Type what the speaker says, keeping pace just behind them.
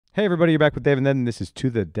Hey everybody, you're back with Dave and Ed, and this is To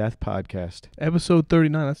the Death Podcast. Episode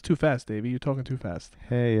 39. That's too fast, Davey. You're talking too fast.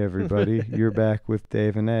 Hey everybody, you're back with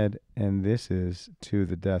Dave and Ed, and this is To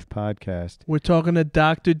the Death Podcast. We're talking to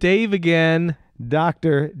Dr. Dave again.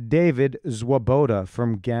 Dr. David Zwoboda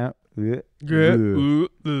from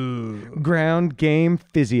Ground Game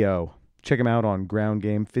Physio. Check him out on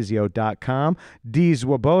groundgamephysio.com. D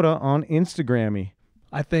Zwoboda on Instagram.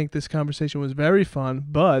 I think this conversation was very fun,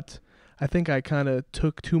 but I think I kind of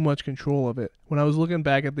took too much control of it. When I was looking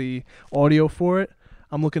back at the audio for it,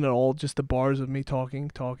 I'm looking at all just the bars of me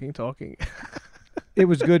talking. It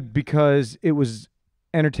was good because it was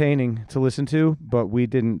entertaining to listen to, but we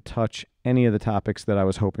didn't touch any of the topics that I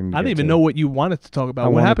was hoping to I didn't even know what you wanted to talk about. I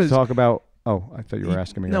what wanted happens? to talk about... Oh, I thought you were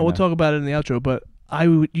asking me No, right we'll now. talk about it in the outro, but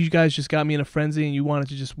you guys just got me in a frenzy and you wanted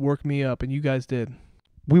to just work me up, and you guys did.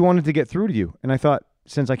 We wanted to get through to you, and I thought,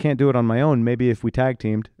 since I can't do it on my own, maybe if we tag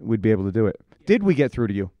teamed, we'd be able to do it. Did we get through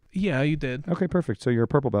to you? Yeah, you did. Okay, perfect. So you're a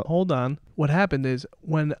purple belt. Hold on. What happened is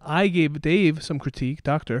when I gave Dave some critique,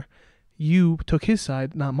 doctor, you took his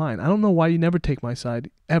side, not mine. I don't know why you never take my side,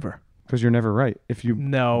 ever. Because you're never right. If you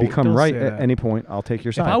become don't right say at that. any point, I'll take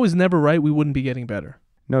your side. If I was never right, we wouldn't be getting better.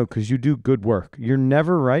 No, because you do good work. You're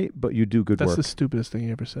never right, but you do good That's work. the stupidest thing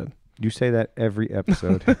you ever said. You say that every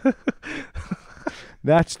episode.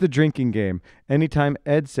 That's the drinking game. Anytime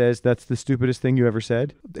Ed says that's the stupidest thing you ever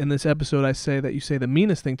said. In this episode, I say that you say the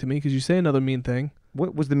meanest thing to me because you say another mean thing.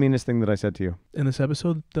 What was the meanest thing that I said to you? In this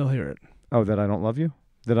episode, they'll hear it. Oh, that I don't love you?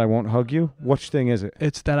 That I won't hug you? Which thing is it?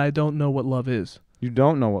 It's that I don't know what love is. You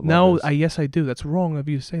don't know what love is. Yes, I do. That's wrong of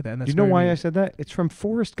you to say that. And that's You know very why mean. I said that? It's from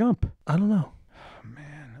Forrest Gump. I don't know. Oh,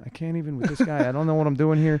 man, I can't even with this guy. I don't know what I'm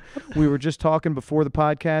doing here. We were just talking before the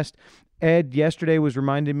podcast. Ed yesterday was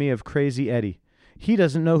reminding me of Crazy Eddie. He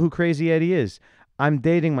doesn't know who Crazy Eddie is. I'm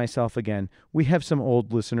dating myself again. We have some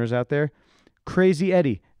old listeners out there. Crazy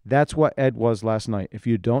Eddie. That's what Ed was last night. If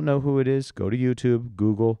you don't know who it is, go to YouTube,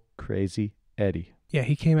 Google Crazy Eddie. Yeah,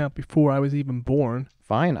 he came out before I was even born.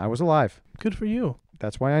 Fine, I was alive. Good for you.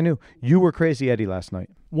 That's why I knew. You were Crazy Eddie last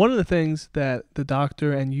night. One of the things that the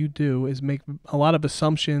doctor and you do is make a lot of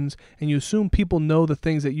assumptions, and you assume people know the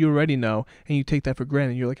things that you already know, and you take that for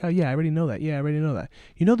granted. You're like, oh, yeah, I already know that. Yeah, I already know that.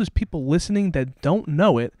 You know there's people listening that don't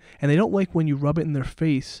know it, and they don't like when you rub it in their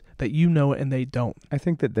face that you know it and they don't. I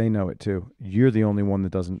think that they know it too. You're the only one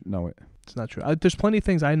that doesn't know it. It's not true. There's plenty of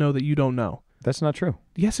things I know that you don't know. That's not true.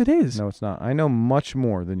 Yes, it is. No, it's not. I know much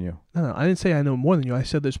more than you. No, I didn't say I know more than you. I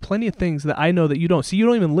said there's plenty of things that I know that you don't. See, you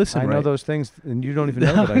don't even listen, I right? know those things, and you don't even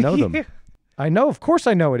know that I know them. I know. Of course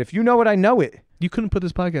I know it. If you know it, I know it. You couldn't put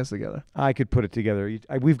this podcast together. I could put it together.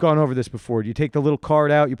 We've gone over this before. You take the little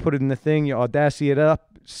card out, you put it in the thing, you Audacity it up,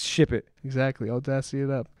 ship it. Exactly. Audacity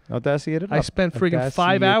it up. Audacity it up. I spent freaking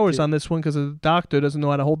 5 hours on this one because the doctor doesn't know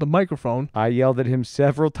how to hold the microphone. I yelled at him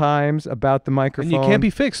several times about the microphone. And you can't be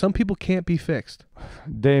fixed. Some people can't be fixed.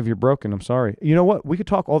 Dave, you're broken. I'm sorry. You know what? We could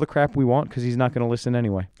talk all the crap we want because he's not going to listen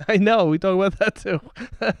anyway. I know. We talk about that too.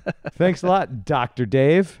 Thanks a lot, Dr.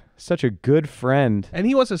 Dave. Such a good friend. And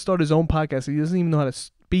he wants to start his own podcast. He doesn't even know how to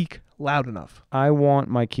speak loud enough. I want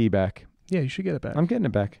my key back. Yeah, you should get it back. I'm getting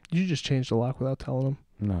it back. You just changed the lock without telling him.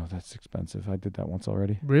 No, that's expensive. I did that once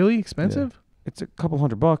already. Really? Expensive? Yeah. It's a couple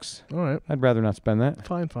 $100. All right. I'd rather not spend that.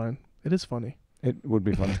 Fine. It is funny. It would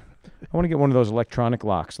be funny. I want to get one of those electronic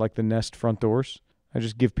locks, like the Nest front doors. I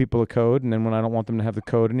just give people a code, and then when I don't want them to have the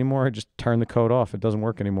code anymore, I just turn the code off. It doesn't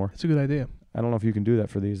work anymore. It's a good idea. I don't know if you can do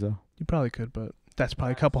that for these, though. You probably could, but that's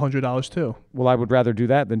probably a couple $100 too. Well, I would rather do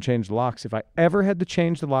that than change the locks. If I ever had to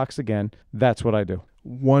change the locks again, that's what I do.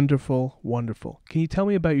 Wonderful. Can you tell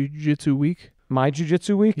me about your jiu-jitsu week? My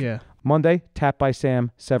jiu-jitsu week? Yeah. Monday, tap by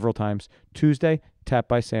Sam several times. Tuesday, tap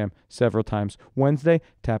by Sam several times. Wednesday,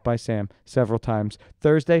 tap by Sam several times.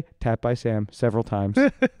 Thursday, tap by Sam several times.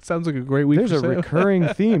 Sounds like a great week. There's a recurring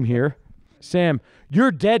theme here. Sam,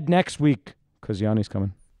 you're dead next week because Yanni's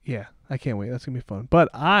coming. Yeah, I can't wait. That's going to be fun. But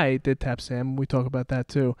I did tap Sam. We talk about that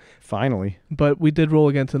too. Finally. But we did roll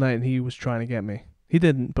again tonight, and he was trying to get me. He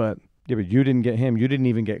didn't, but... Yeah, but you didn't get him. You didn't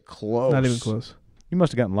even get close. Not even close. You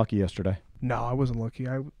must have gotten lucky yesterday. No, I wasn't lucky.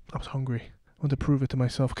 I was hungry. I wanted to prove it to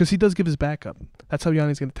myself. Because he does give his back up. That's how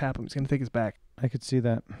Yanni's going to tap him. He's going to take his back. I could see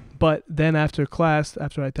that. But then after class,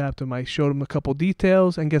 after I tapped him, I showed him a couple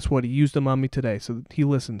details, and guess what? He used them on me today, so he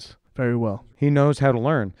listens very well. He knows how to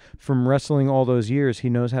learn. From wrestling all those years, he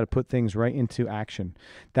knows how to put things right into action.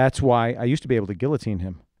 That's why I used to be able to guillotine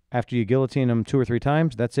him. After you guillotine him 2 or 3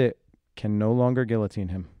 times, that's it. Can no longer guillotine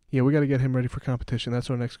him. Yeah, we got to get him ready for competition. That's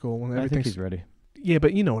our next goal. When I think he's ready. Yeah,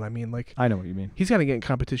 but you know what I mean. Like, I know what you mean. He's got to get in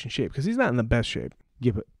competition shape because he's not in the best shape.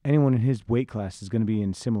 Yeah, but anyone in his weight class is going to be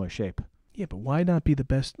in similar shape. Yeah, but why not be the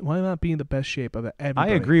best? Why not be in the best shape of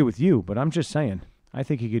everybody? I agree with you, but I'm just saying. I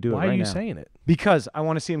think he could do it right now. Why are you saying it? Because I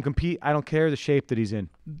want to see him compete. I don't care the shape that he's in.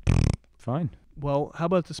 Fine. Well, how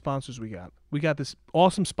about the sponsors we got? We got this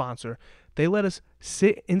awesome sponsor. They let us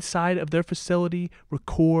sit inside of their facility,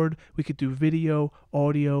 record. We could do video,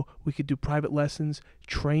 audio. We could do private lessons,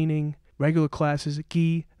 training, regular classes,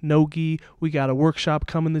 gi, no gi. We got a workshop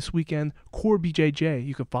coming this weekend. Core BJJ.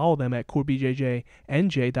 You can follow them at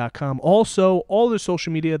corebjjnj.com. Also, all their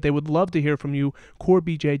social media. They would love to hear from you. Core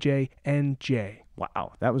BJJNJ.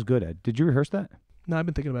 Wow, that was good, Ed. Did you rehearse that? No, I've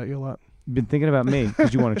been thinking about you a lot. You've been thinking about me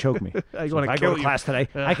because you want to choke me. I So want if to I kill go to you. class today,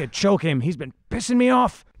 I could choke him. He's been pissing me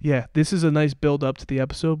off. Yeah, this is a nice build up to the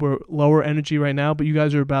episode. We're lower energy right now, but you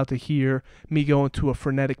guys are about to hear me go into a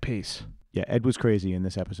frenetic pace. Yeah, Ed was crazy in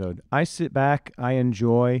this episode. I sit back, I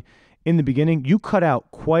enjoy. In the beginning, you cut out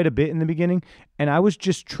quite a bit in the beginning, and I was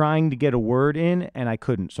just trying to get a word in, and I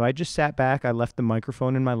couldn't. So I just sat back, I left the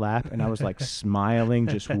microphone in my lap, and I was like smiling,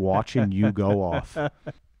 just watching you go off.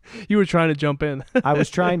 You were trying to jump in. I was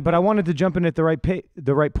trying, but I wanted to jump in at the right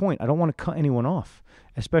point. I don't want to cut anyone off,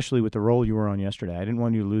 especially with the role you were on yesterday. I didn't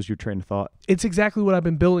want you to lose your train of thought. It's exactly what I've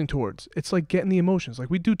been building towards. It's like getting the emotions. Like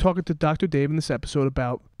we do talking to Dr. Dave in this episode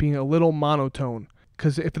about being a little monotone.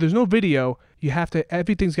 Because if there's no video,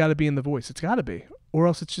 everything's got to be in the voice. It's got to be. Or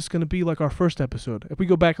else it's just going to be like our first episode. If we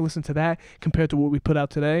go back and listen to that compared to what we put out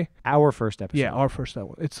today. Our first episode. Yeah, our first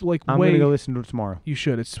one. It's like I'm going to go listen to it tomorrow. You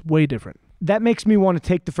should. It's way different. That makes me want to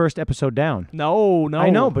take the first episode down. No. I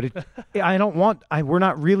know, but I don't want. We're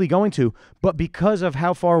not really going to. But because of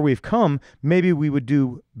how far we've come, maybe we would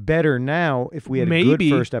do better now if we had a good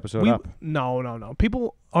first episode up. No.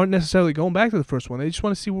 People aren't necessarily going back to the first one. They just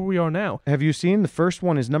want to see where we are now. Have you seen the first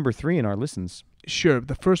one is number 3 in our listens? Sure,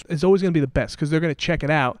 the first is always going to be the best because they're going to check it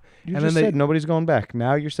out. You just said nobody's going back.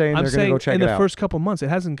 Now you're saying they're going to go check it out. In the first couple months, it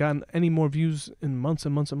hasn't gotten any more views in months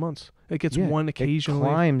and months and months. It gets one occasionally. It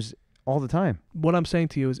climbs all the time. What I'm saying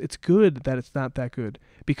to you is it's good that it's not that good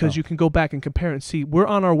because you can go back and compare and see we're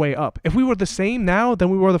on our way up. If we were the same now than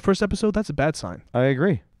we were the first episode, that's a bad sign. I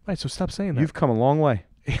agree. Right, so stop saying that. You've come a long way.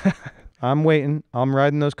 I'm waiting. I'm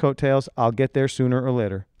riding those coattails. I'll get there sooner or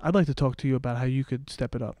later. I'd like to talk to you about how you could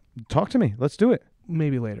step it up. Talk to me. Let's do it.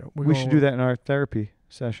 Maybe later. We should do that in our therapy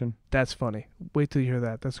session. That's funny. Wait till you hear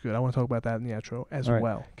that. That's good. I want to talk about that in the outro as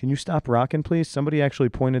well. Can you stop rocking, please? Somebody actually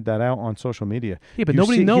pointed that out on social media. Yeah, but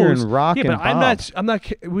nobody knows. Here and rock yeah, but and I'm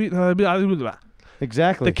not.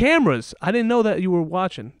 Exactly. The cameras. I didn't know that you were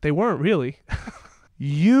watching. They weren't really.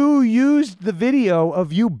 You used the video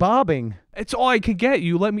of you bobbing. It's all I could get.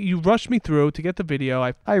 You rushed me through to get the video.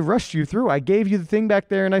 I rushed you through. I gave you the thing back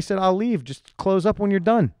there, and I said, I'll leave. Just close up when you're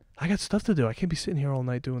done. I got stuff to do. I can't be sitting here all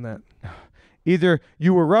night doing that. Either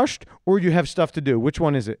you were rushed or you have stuff to do. Which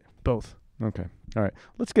one is it? Both. Okay. All right.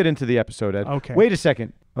 Let's get into the episode, Ed. Okay. Wait a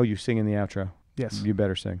second. Oh, you sing in the outro. Yes. You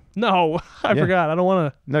better sing. No, I forgot. I don't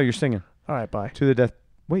want to. No, you're singing. All right, bye. To the death.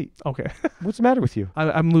 Wait. Okay. What's the matter with you?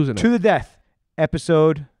 I'm losing it. To the death.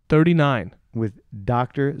 Episode 39. With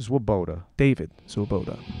Dr. Zwoboda. David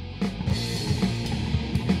Zwoboda.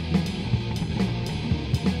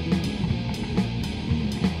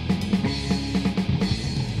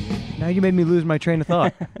 Now you made me lose my train of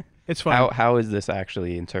thought. It's fine. How is this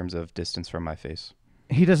actually in terms of distance from my face?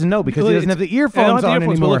 He doesn't know because he doesn't have the earphones on But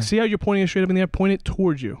anymore. look, see how you're pointing it straight up in the air? Point it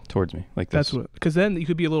towards you. Towards me, like this. That's what. Because then you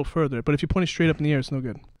could be a little further. But if you point it straight up in the air, it's no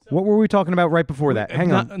good. What were we talking about right before that?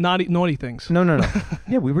 Hang on. Naughty things. No.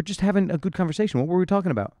 Yeah, we were just having a good conversation. What were we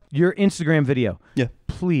talking about? Your Instagram video. Yeah.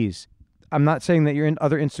 Please. I'm not saying that your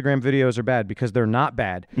other Instagram videos are bad because they're not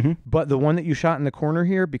bad. Mm-hmm. But the one that you shot in the corner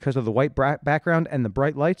here because of the white background and the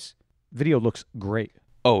bright lights, video looks great.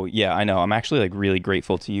 Oh, yeah, I know. I'm actually like really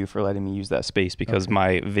grateful to you for letting me use that space because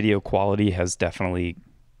my video quality has definitely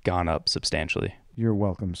gone up substantially. You're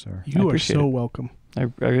welcome, sir. You are so welcome. I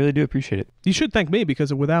really do appreciate it. You should thank me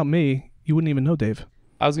because without me, you wouldn't even know Dave.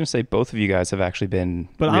 I was going to say both of you guys have actually been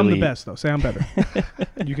But really... I'm the best, though. Say I'm better.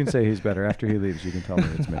 You can say he's better. After he leaves, you can tell me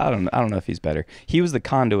it's me. I don't know if he's better. He was the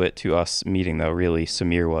conduit to us meeting, though, really.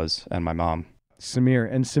 Samir was, and my mom.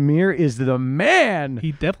 Samir is the man.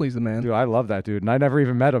 He definitely is the man. Dude, I love that dude, and I never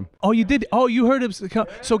even met him. Oh, you did? Oh, you heard him.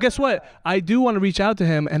 So guess what? I do want to reach out to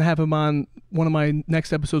him and have him on one of my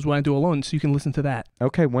next episodes when I do alone, so you can listen to that.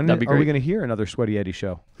 Okay, when are we going to hear another Sweaty Eddie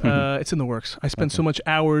show? It's in the works. I spend so much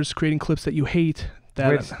hours creating clips that you hate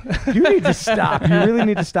that You need to stop. You really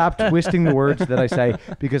need to stop twisting the words that I say,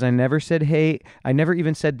 because I never said hate. I never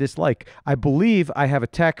even said dislike. I believe I have a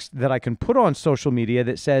text that I can put on social media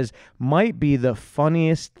that says might be the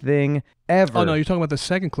funniest thing ever. Oh no, you're talking about the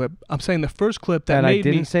second clip. I'm saying the first clip that and made I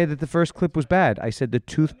didn't me say that the first clip was bad. I said the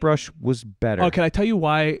toothbrush was better. Oh, can I tell you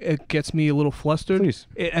why it gets me a little flustered? Please.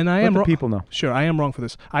 And I Let am the wrong. people know. Sure, I am wrong for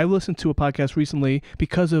this. I listened to a podcast recently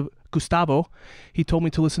because of Gustavo. He told me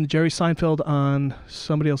to listen to Jerry Seinfeld on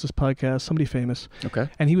somebody else's podcast, somebody famous. Okay.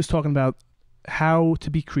 And he was talking about how to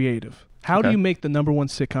be creative. How do Okay. you make the number one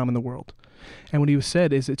sitcom in the world? And what he was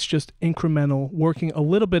said is it's just incremental, working a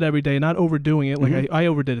little bit every day, not overdoing it. Like I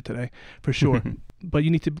overdid it today, for sure. But you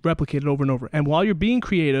need to replicate it over and over. And while you're being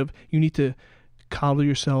creative, you need to coddle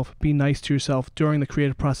yourself, be nice to yourself during the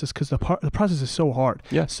creative process, because the process is so hard.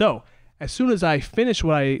 Yeah. So as soon as I finish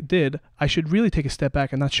what I did, I should really take a step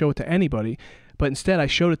back and not show it to anybody. But instead, I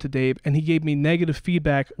showed it to Dave, and he gave me negative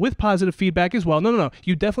feedback with positive feedback as well. No.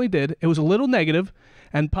 You definitely did. It was a little negative,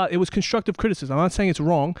 and it was constructive criticism. I'm not saying it's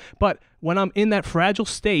wrong, but when I'm in that fragile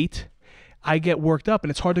state, I get worked up, and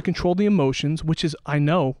it's hard to control the emotions, which is, I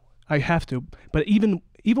know I have to. But even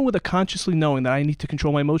with a consciously knowing that I need to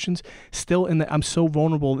control my emotions, still I'm so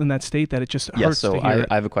vulnerable in that state that it just hurts so to hear it.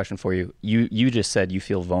 I have a question for you. You just said you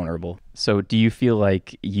feel vulnerable. So do you feel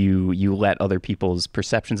like you let other people's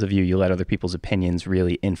perceptions of you let other people's opinions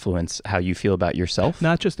really influence how you feel about yourself?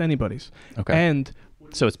 Not just anybody's. Okay. And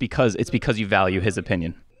so it's because you value his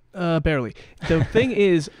opinion. barely. The thing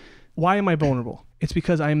is, why am I vulnerable? It's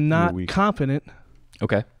because I'm not confident.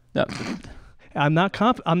 Okay. No. I'm not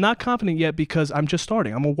confident yet because I'm just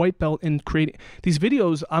starting. I'm a white belt in creating these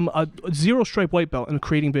videos. I'm a 0 stripe white belt in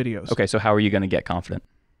creating videos. Okay, so how are you going to get confident?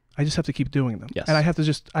 I just have to keep doing them. Yes. And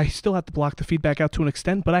I still have to block the feedback out to an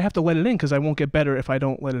extent, but I have to let it in because I won't get better if I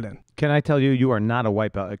don't let it in. Can I tell you, you are not a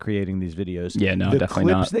wipe out at creating these videos. Yeah, no, definitely not.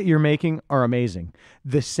 The clips that you're making are amazing.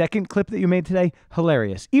 The second clip that you made today,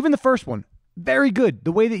 hilarious. Even the first one, very good.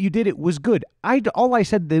 The way that you did it was good. All I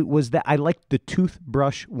said was that I liked the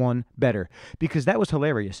toothbrush one better because that was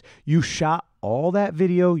hilarious. You shot all that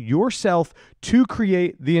video yourself to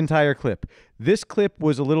create the entire clip. This clip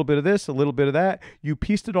was a little bit of this, a little bit of that. You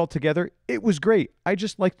pieced it all together. It was great. I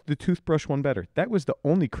just liked the toothbrush one better. That was the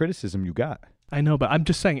only criticism you got. I know, but I'm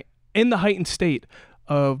just saying, in the heightened state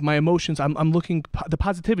of my emotions, I'm looking the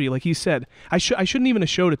positivity, like he said. I shouldn't even have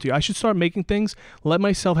showed it to you. I should start making things, let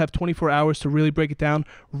myself have 24 hours to really break it down,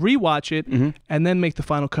 rewatch it, and then make the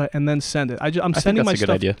final cut, and then send it. I'm sending my that's a stuff.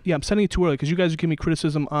 good idea. Yeah, I'm sending it too early because you guys are giving me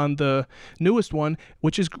criticism on the newest one,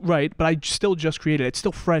 which is right, but I still just created it. It's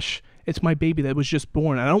still fresh. It's my baby that was just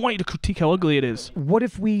born. I don't want you to critique how ugly it is. What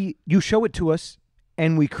if you show it to us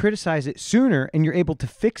and we criticize it sooner and you're able to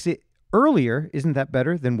fix it earlier? Isn't that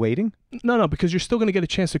better than waiting? No, because you're still going to get a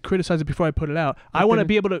chance to criticize it before I put it out. I want to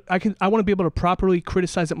be able to. I want to be able to properly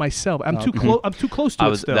criticize it myself. I'm too close. I'm too close to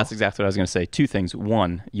it still. That's exactly what I was going to say. Two things.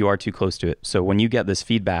 One, you are too close to it. So when you get this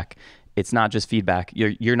feedback, it's not just feedback.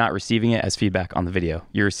 You're not receiving it as feedback on the video.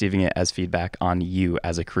 You're receiving it as feedback on you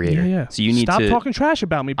as a creator. Yeah. So you need Stop to talking trash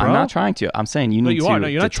about me, bro. I'm not trying to. I'm saying you need to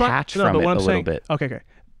you're detach from it a little bit. Okay.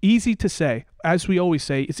 Easy to say, as we always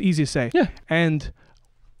say. It's easy to say. Yeah. And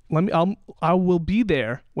I will be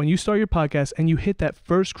there when you start your podcast and you hit that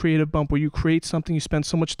first creative bump where you create something, you spend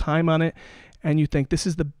so much time on it, and you think, this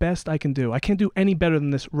is the best I can do. I can't do any better than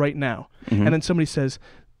this right now. And then somebody says,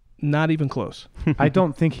 not even close. I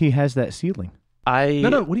don't think he has that ceiling.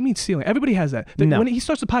 No. What do you mean ceiling? Everybody has that. When he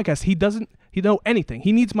starts the podcast, he doesn't know anything.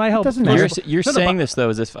 He needs my help. You're saying this though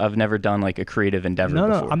as if I've never done like a creative endeavor before.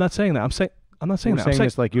 No, I'm not saying that. I'm not saying that. I'm saying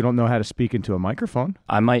this like you don't know how to speak into a microphone.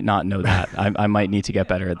 I might not know that. I might need to get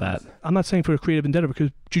better at that. I'm not saying for a creative endeavor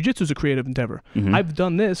because jiu-jitsu is a creative endeavor. I've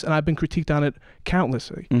done this and I've been critiqued on it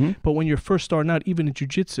countlessly. But when you're first starting out, even in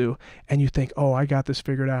jiu-jitsu, and you think, oh, I got this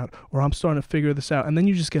figured out, or I'm starting to figure this out, and then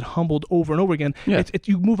you just get humbled over and over again. Yeah.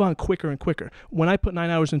 You move on quicker and quicker. When I put 9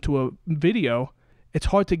 hours into a video, it's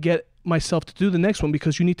hard to get myself to do the next one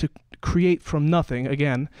because you need to create from nothing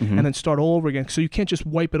again and then start all over again. So you can't just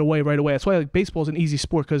wipe it away right away. That's why like baseball is an easy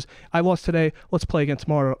sport because I lost today, let's play again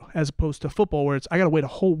tomorrow, as opposed to football where I got to wait a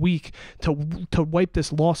whole week to wipe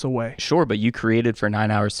this loss away. Sure, but you created for 9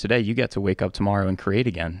 hours today. You get to wake up tomorrow and create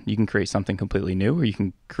again. You can create something completely new, or you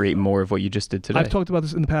can create more of what you just did today. I've talked about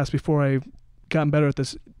this in the past before I've gotten better at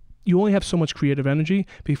this. You only have so much creative energy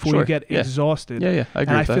before you get exhausted. Yeah, I agree and with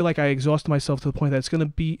I feel that. like I exhausted myself to the point that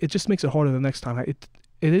it just makes it harder the next time. It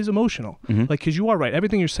is emotional. Like, because you are right.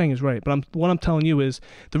 Everything you're saying is right. But what I'm telling you is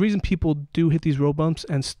the reason people do hit these road bumps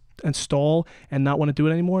and stall and not want to do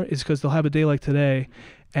it anymore is because they'll have a day like today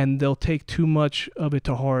and they'll take too much of it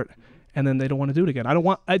to heart and then they don't want to do it again. I don't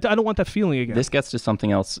want that feeling again. This gets to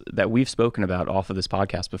something else that we've spoken about off of this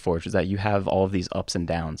podcast before, which is that you have all of these ups and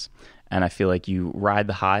downs. And I feel like you ride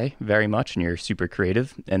the high very much and you're super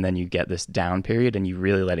creative, and then you get this down period and you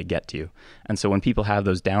really let it get to you. And so when people have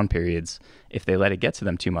those down periods, if they let it get to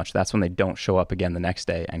them too much, that's when they don't show up again the next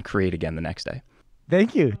day and create again the next day.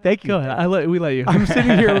 Thank you. Go ahead. We let you. I'm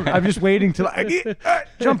sitting here. I'm just waiting till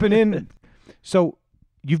jumping in. So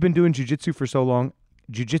you've been doing jiu-jitsu for so long.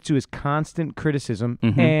 Jiu-jitsu is constant criticism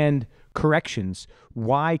and corrections.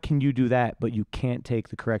 Why can you do that, but you can't take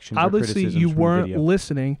the corrections or Obviously, criticisms you from the weren't video?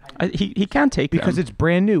 listening. He can take Because them. it's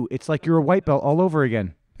brand new. It's like you're a white belt all over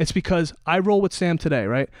again. It's because I roll with Sam today,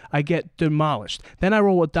 right? I get demolished. Then I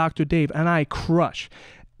roll with Dr. Dave, and I crush.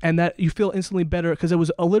 And that you feel instantly better because it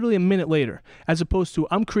was literally a minute later, as opposed to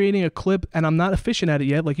I'm creating a clip and I'm not efficient at it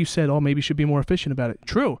yet. Like you said, maybe you should be more efficient about it.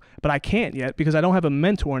 True, but I can't yet because I don't have a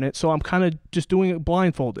mentor in it, so I'm kind of just doing it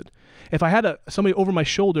blindfolded. If I had somebody over my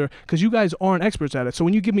shoulder, because you guys aren't experts at it, so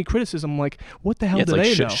when you give me criticism, I'm like, what the hell do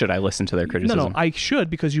they know? Should I listen to their criticism? No, I should,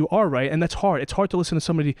 because you are right, and that's hard. It's hard to listen to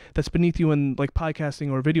somebody that's beneath you in like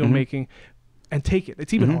podcasting or video making and take it.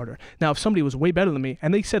 It's even harder. Now, if somebody was way better than me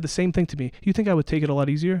and they said the same thing to me, you think I would take it a lot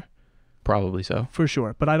easier? Probably so. For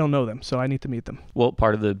sure, but I don't know them, so I need to meet them. Well,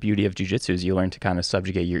 part of the beauty of jiu-jitsu is you learn to kind of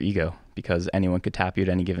subjugate your ego because anyone could tap you at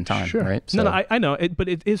any given time, Sure. right? So, I know, but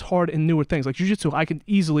it is hard in newer things. Like jiu-jitsu, I can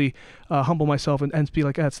easily humble myself and be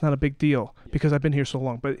like, it's not a big deal because I've been here so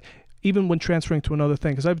long. But even when transferring to another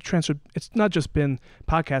thing, because I've transferred, it's not just been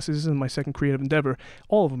podcasts. This is my second creative endeavor.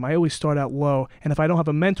 All of them, I always start out low. And if I don't have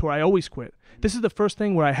a mentor, I always quit. This is the first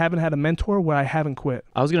thing where I haven't had a mentor where I haven't quit.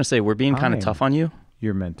 I was going to say, we're being kind of tough on you.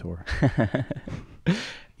 Your mentor.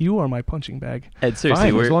 You are my punching bag. Ed,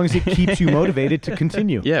 seriously, Fine, as long as it keeps you motivated to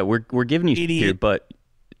continue. Yeah, we're giving you shit here, but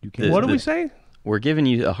You can't. What do we say? We're giving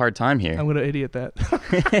you a hard time here. I'm going to idiot that.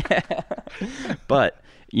 But,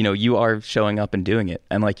 you are showing up and doing it.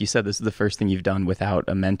 And like you said, this is the first thing you've done without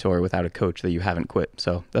a mentor, without a coach, that you haven't quit.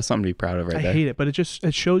 So that's something to be proud of right there. I hate it, but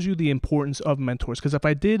it shows you the importance of mentors. Because if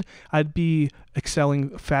I did, I'd be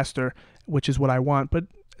excelling faster, which is what I want, but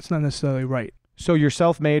it's not necessarily right. So you're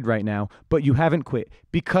self-made right now, but you haven't quit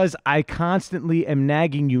because I constantly am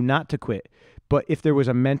nagging you not to quit. But if there was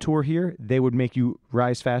a mentor here, they would make you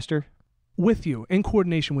rise faster? With you, in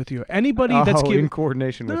coordination with you. Anybody that's in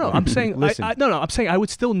coordination with No, you. I'm saying, Listen. I'm saying I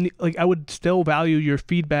would still value your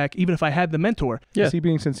feedback even if I had the mentor. Yeah. Is he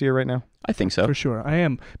being sincere right now? I think so. For sure, I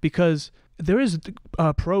am. Because there is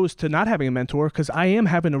pros to not having a mentor because I am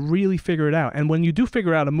having to really figure it out. And when you do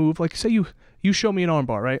figure out a move, like say you show me an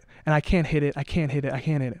armbar, right? And I can't hit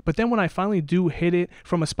it. But then when I finally do hit it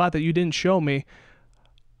from a spot that you didn't show me,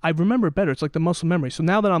 I remember it better. It's like the muscle memory. So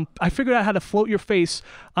now that I figured out how to float your face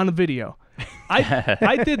on a video.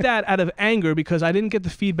 I did that out of anger because I didn't get the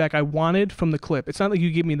feedback I wanted from the clip. It's not like you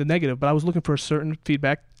gave me the negative, but I was looking for a certain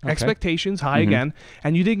feedback, expectations high again,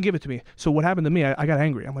 and you didn't give it to me. So what happened to me? I got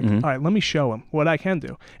angry. I'm like, all right, let me show him what I can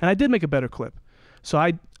do. And I did make a better clip. So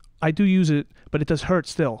I do use it, but it does hurt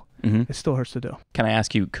still. It still hurts to do. Can I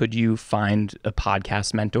ask you, could you find a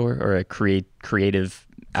podcast mentor or a creative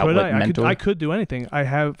outlet mentor? I could do anything.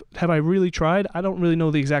 Have I really tried? I don't really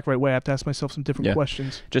know the exact right way. I have to ask myself some different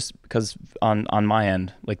questions. Just because on my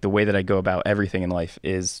end, like the way that I go about everything in life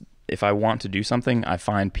is if I want to do something, I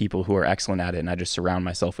find people who are excellent at it and I just surround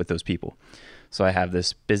myself with those people. So I have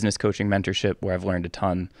this business coaching mentorship where I've learned a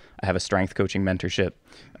ton. I have a strength coaching mentorship.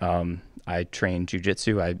 I train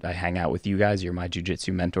jiu-jitsu. I hang out with you guys. You're my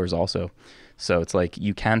jiu-jitsu mentors also. So it's like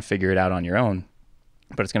you can figure it out on your own,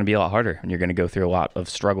 but it's going to be a lot harder and you're going to go through a lot of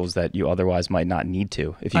struggles that you otherwise might not need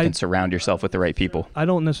to if you can surround yourself with the right people. I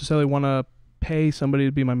don't necessarily want to pay somebody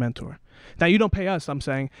to be my mentor. Now, you don't pay us, I'm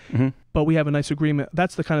saying, but we have a nice agreement.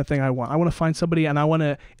 That's the kind of thing I want. I want to find somebody and I want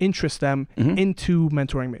to interest them into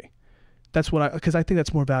mentoring me. That's because I think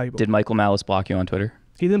that's more valuable. Did Michael Malice block you on Twitter?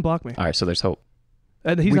 He didn't block me. All right, so there's hope.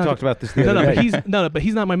 We talked about this the other day. But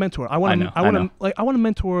he's not my mentor. I want to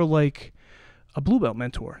mentor like a blue belt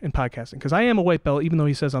mentor in podcasting because I am a white belt, even though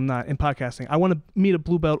he says I'm not in podcasting. I want to meet a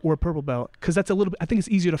blue belt or a purple belt because that's I think it's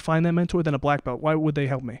easier to find that mentor than a black belt. Why would they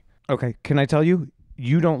help me? Okay, can I tell you?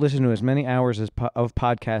 You don't listen to as many hours of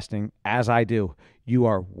podcasting as I do. You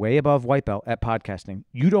are way above white belt at podcasting.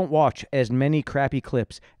 You don't watch as many crappy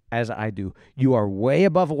clips as I do. You are way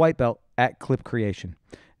above a white belt at clip creation.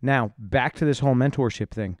 Now, back to this whole mentorship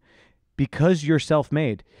thing. Because you're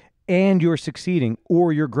self-made and you're succeeding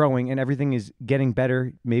or you're growing and everything is getting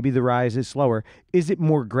better, maybe the rise is slower, is it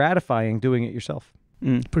more gratifying doing it yourself?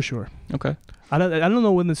 For sure. Okay. I don't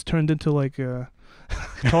know when this turned into like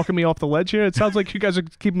talking me off the ledge here? It sounds like you guys are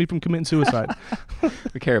keeping me from committing suicide.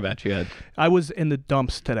 We care about you, Ed. I was in the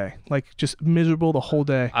dumps today, like just miserable the whole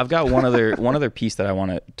day. I've got one other piece that I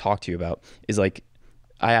want to talk to you about is like,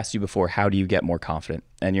 I asked you before, how do you get more confident?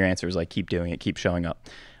 And your answer is like, keep doing it, keep showing up.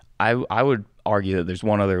 I would argue that there's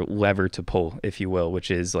one other lever to pull, if you will,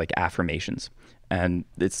 which is like affirmations. And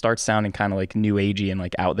it starts sounding kind of like new agey and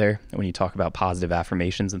like out there when you talk about positive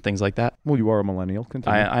affirmations and things like that. Well, you are a millennial.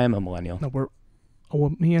 Continue. I am a millennial.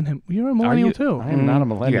 No, me and him. You're a millennial too. I am not a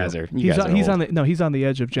millennial. You guys are. He's old. He's on the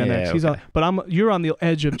edge of Gen X. He's okay. You're on the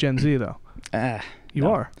edge of Gen Z though. You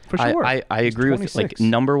are for sure. I agree with like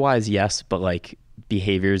number wise, yes, but like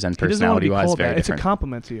behaviors and personality wise, very different. It's a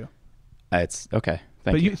compliment to you. It's okay.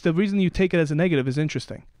 Thank you. The reason you take it as a negative is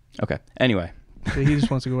interesting. Okay. Anyway. He just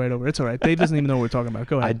wants to go right over. It's all right. Dave doesn't even know what we're talking about.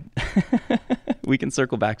 Go ahead. We can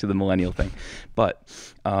circle back to the millennial thing. But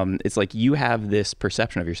it's like you have this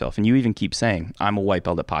perception of yourself, and you even keep saying, I'm a white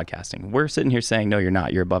belt at podcasting. We're sitting here saying, no, you're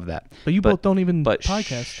not. You're above that. But you both don't even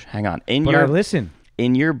podcast. Hang on. I listen.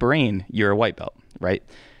 In your brain, you're a white belt, right?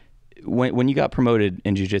 When you got promoted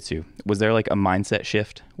in jiu-jitsu, was there like a mindset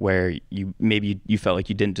shift where you felt like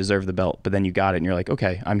you didn't deserve the belt, but then you got it and you're like,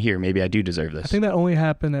 okay, I'm here. Maybe I do deserve this. I think that only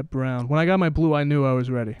happened at Brown. When I got my blue, I knew I was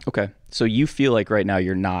ready. Okay. So you feel like right now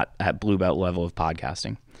you're not at blue belt level of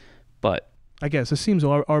podcasting, but I guess it seems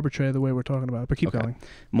arbitrary the way we're talking about it, but keep going.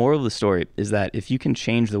 Moral of the story is that if you can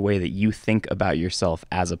change the way that you think about yourself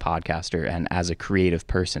as a podcaster and as a creative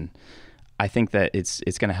person, I think that it's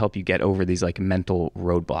going to help you get over these like mental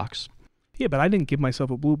roadblocks. Yeah, but I didn't give myself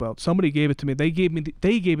a blue belt. Somebody gave it to me. They gave me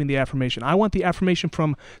the affirmation. I want the affirmation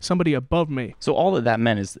from somebody above me. So all that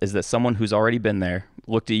meant is that someone who's already been there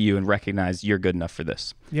looked at you and recognized you're good enough for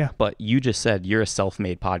this. Yeah. But you just said you're a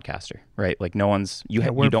self-made podcaster, right? Like no one's you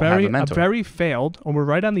don't have a mentor. Very failed, and we're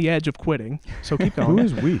right on the edge of quitting. So keep going. Who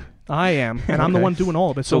is we? I am, and I'm the one doing all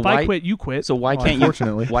of it. So if I quit, you quit. So why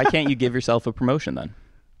can't you give yourself a promotion then?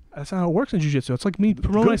 That's not how it works in jiu-jitsu. It's like me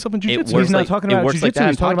promoting myself in jiu-jitsu. He's not talking about jiu-jitsu.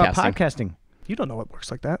 He's talking about podcasting. You don't know what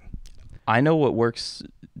works like that. I know what works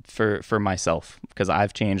for myself because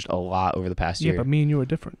I've changed a lot over the past year. Yeah, but me and you are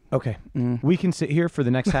different. Okay. We can sit here for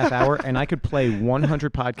the next half hour and I could play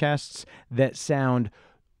 100 podcasts that sound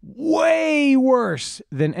way worse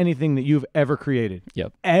than anything that you've ever created.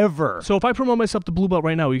 Yep. Ever. So if I promote myself to blue belt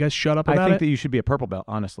right now, will you guys shut up about it? I think that you should be a purple belt,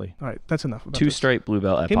 honestly. All right, that's enough. Straight blue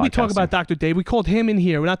belt at Can podcasting. we talk about Dr. Dave? We called him in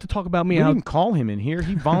here. We're not to talk about me. We didn't call him in here.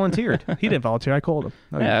 He volunteered. He didn't volunteer. I called him.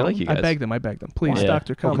 Oh, yeah, I like you guys. I begged him. Please,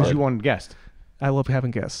 Doctor, come. Because you wanted a guest. I love having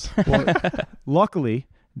guests. Well, luckily,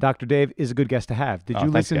 Dr. Dave is a good guest to have. Did you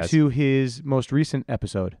listen to his most recent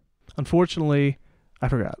episode? Unfortunately, I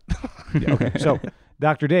forgot. Yeah, okay, so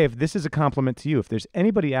Dr. Dave, this is a compliment to you. If there's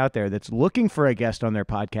anybody out there that's looking for a guest on their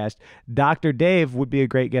podcast, Dr. Dave would be a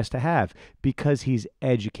great guest to have because he's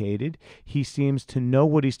educated. He seems to know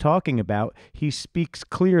what he's talking about. He speaks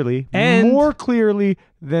clearly, more clearly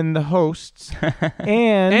than the hosts,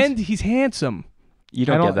 and he's handsome. You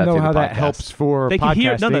don't get that know through how the that podcast. helps for they podcasting. Can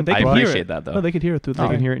hear, no, they can I hear appreciate it. that, though. No, they can hear it through the They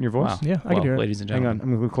can hear it in your voice? Wow. Yeah, I can hear it. Ladies and Hang gentlemen. on,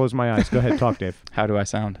 I'm going to close my eyes. Go ahead, talk, Dave. How do I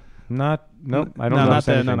sound? Nope, I don't No, know. not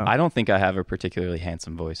that, no. I don't think I have a particularly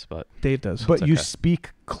handsome voice, but Dave does. But you okay.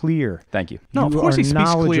 speak clear. Thank you. No, of You course are he speaks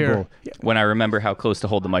clear. knowledgeable. When I remember how close to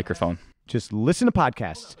hold the microphone. Just listen to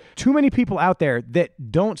podcasts. Too many people out there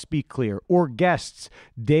that don't speak clear, or guests.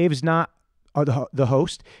 Dave's not the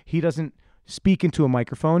host. He doesn't speak into a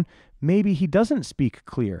microphone. Maybe he doesn't speak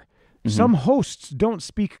clear. Mm-hmm. Some hosts don't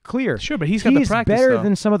speak clear. Sure, but he's got the practice, better though.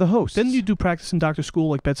 than some of the hosts. Didn't you do practice in doctor school,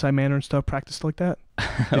 like bedside manner and stuff, practice like that?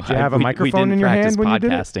 Did you have a microphone in your hand when you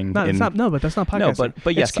did it? No, but that's not podcasting.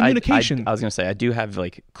 But yes, it's communication. I was going to say, I do have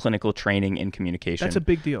like clinical training in communication. That's a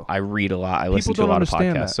big deal. I read a lot. I listen to People a lot don't of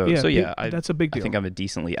understand podcasts. that. That's a big deal. I think I'm a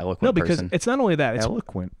decently eloquent No, because person. it's not only that. It's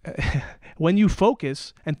Eloquent. when you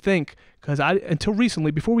focus and think, because until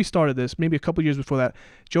recently, before we started this, maybe a couple years before that,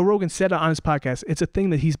 Joe Rogan said it on his podcast, it's a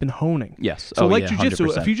thing that he's been honing. Yes. So jiu-jitsu,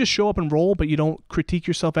 100%. if you just show up and roll, but you don't critique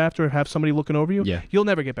yourself after and have somebody looking over you, you'll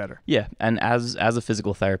never get better. Yeah, and as a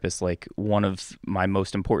physical therapist, like one of my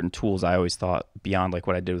most important tools I always thought beyond like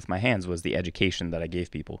what I did with my hands was the education that I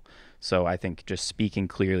gave people. So I think just speaking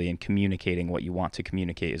clearly and communicating what you want to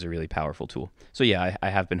communicate is a really powerful tool. So yeah, I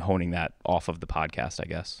have been honing that off of the podcast, I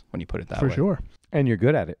guess, when you put it that way. For sure. And you're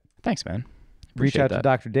good at it. Thanks, man. Reach out to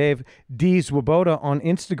Dr. Dave, D. Zwoboda on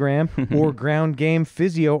Instagram or Ground Game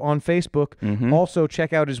Physio on Facebook. Mm-hmm. Also,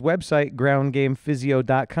 check out his website,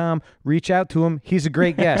 groundgamephysio.com. Reach out to him. He's a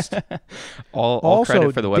great guest. all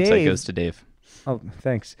credit for the website goes to Dave. Oh,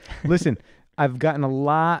 thanks. Listen, I've gotten a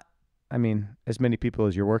lot I mean, as many people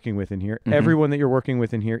as you're working with in here, everyone that you're working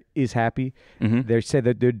with in here is happy. They say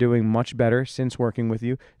that they're doing much better since working with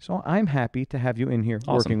you. So I'm happy to have you in here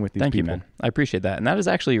working with these Thank people. you, man. I appreciate that. And that is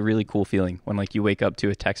actually a really cool feeling when like you wake up to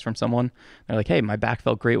a text from someone. They're like, hey, my back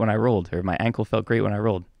felt great when I rolled, or my ankle felt great when I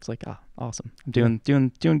rolled. It's like, awesome. I'm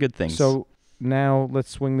doing good things. So now let's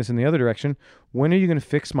swing this in the other direction. When are you going to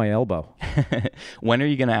fix my elbow? When are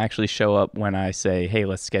you going to actually show up when I say, hey,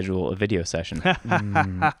 let's schedule a video session?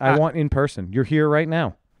 I want in person. You're here right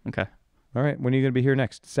now. Okay. All right. When are you going to be here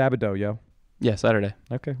next? Sabado, yo. Yeah, Saturday.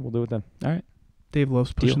 Okay, we'll do it then. All right. Dave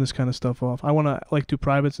loves pushing this kind of stuff off. I want to like do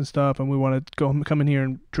privates and stuff, and we want to come in here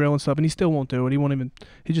and drill and stuff, and he still won't do it.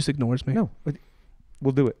 He just ignores me. No,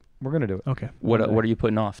 we'll do it. We're going to do it. Okay. What are you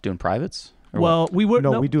putting off? Doing privates? Well, we were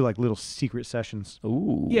we do like little secret sessions.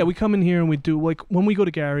 Ooh. Yeah, we come in here and we do like when we go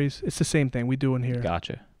to Gary's, it's the same thing we do in here.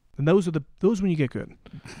 Gotcha. And those when you get good.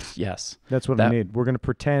 Yes. That's what I need. We're going to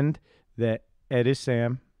pretend that Ed is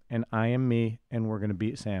Sam and I am me, and we're going to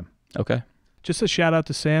beat Sam. Okay. Just a shout out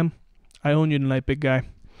to Sam. I own you tonight, big guy.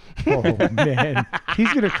 Oh man,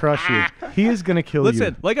 he's gonna crush you. He is gonna kill you.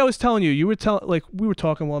 Listen, like I was telling you, we were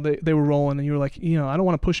talking while they were rolling, and you were like, I don't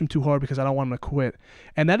want to push him too hard because I don't want him to quit.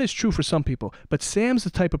 And that is true for some people. But Sam's the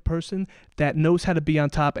type of person that knows how to be on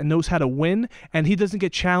top and knows how to win, and he doesn't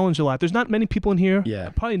get challenged a lot. There's not many people in here,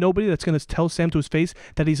 probably nobody, that's gonna tell Sam to his face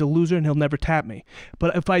that he's a loser and he'll never tap me.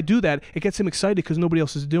 But if I do that, it gets him excited because nobody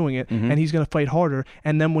else is doing it, and he's gonna fight harder.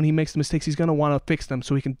 And then when he makes the mistakes, he's gonna want to fix them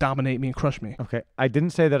so he can dominate me and crush me. Okay, I didn't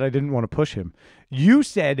say that I didn't want to push him. You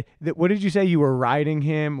said that. What did you say? You were riding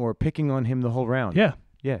him or picking on him the whole round. Yeah.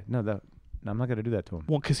 No, I'm not going to do that to him.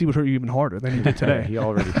 Well, because he would hurt you even harder than he did today. He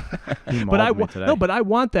already. He but I want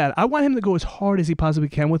that. I want him to go as hard as he possibly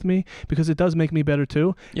can with me because it does make me better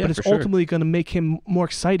too. Yeah, but it's ultimately going to make him more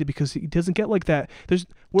excited because he doesn't get like that. Do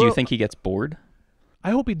you think he gets bored? I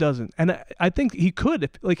hope he doesn't, and I think he could.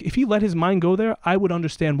 If he let his mind go there, I would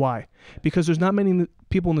understand why. Because there's not many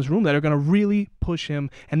people in this room that are going to really push him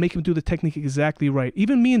and make him do the technique exactly right.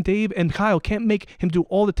 Even me and Dave and Kyle can't make him do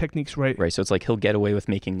all the techniques right. Right, so it's like he'll get away with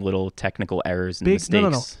making little technical errors and mistakes.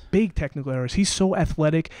 No. Big technical errors. He's so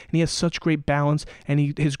athletic, and he has such great balance,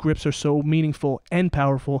 and his grips are so meaningful and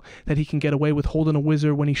powerful that he can get away with holding a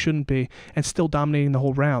whizzer when he shouldn't be and still dominating the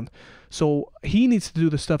whole round. So he needs to do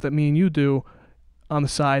the stuff that me and you do on the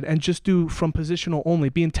side and just do from positional only.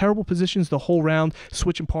 Be in terrible positions the whole round,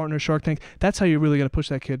 switching partners, Shark Tank. That's how you're really going to push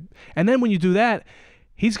that kid. And then when you do that,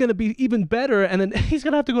 he's going to be even better, and then he's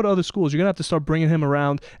going to have to go to other schools. You're going to have to start bringing him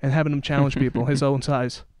around and having him challenge people his own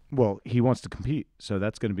size. Well, he wants to compete, so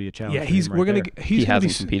that's going to be a challenge. Yeah, he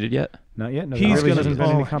hasn't competed yet. Not yet. No, he's going to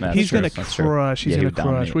crush. He's going to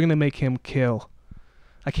crush. We're going to make him kill.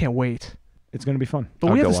 I can't wait. It's going to be fun.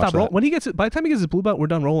 But we have to stop rolling. When by the time he gets his blue belt, we're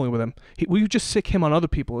done rolling with him. We just sick him on other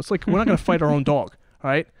people. It's like we're not going to fight our own dog,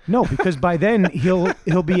 all right? No, because by then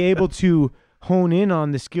he'll be able to hone in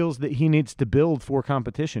on the skills that he needs to build for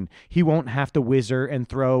competition. He won't have to whizzer and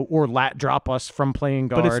throw or lat drop us from playing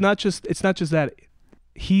guard. But it's not just that.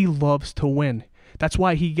 He loves to win. That's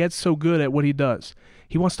why he gets so good at what he does.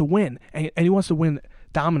 He wants to win, and he wants to win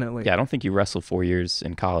dominantly. Yeah, I don't think you wrestled 4 years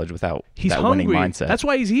in college without that hungry. Winning mindset. That's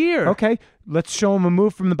why he's here. Okay, let's show him a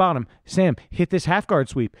move from the bottom. Sam, hit this half guard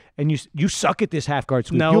sweep, and you suck at this half guard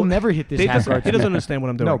sweep. No, you'll never hit this half guard sweep. He doesn't understand what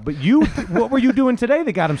I'm doing. No, but what were you doing today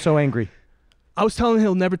that got him so angry? I was telling him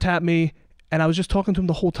he'll never tap me, and I was just talking to him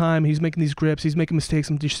the whole time. He's making these grips. He's making mistakes.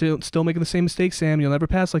 I'm just still making the same mistakes, Sam. You'll never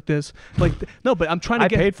pass like this. No, but I'm trying to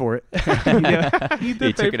get... I paid for it. Yeah, he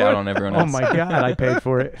took it out on everyone else. Oh, my God, I paid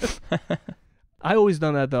for it. I always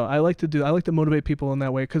done that though. I like to motivate people in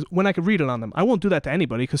that way because when I could read it on them, I won't do that to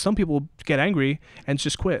anybody because some people get angry and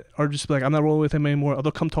just quit or just be like, I'm not rolling with him anymore. Or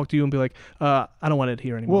they'll come talk to you and be like, I don't want it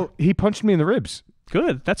here anymore. Well, he punched me in the ribs.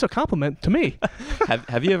 Good. That's a compliment to me.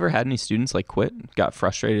 Have you ever had any students like quit, got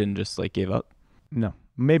frustrated, and just like gave up? No,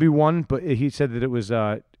 maybe one, but he said that it was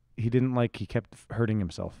he kept hurting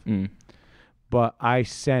himself. But I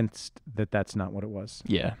sensed that that's not what it was.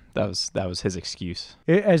 Yeah, that was his excuse.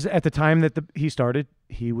 At the time that he started,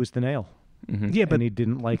 he was the nail. Mm-hmm. Yeah, but he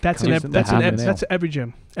didn't like. That's every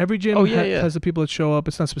gym. Every gym has the people that show up.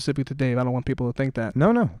 It's not specific to Dave. I don't want people to think that.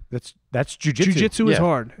 No, that's jiu-jitsu. Jiu-jitsu is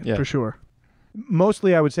hard for sure.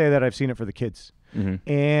 Mostly, I would say that I've seen it for the kids, and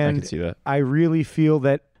I can see that. I really feel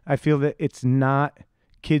that it's not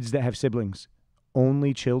kids that have siblings,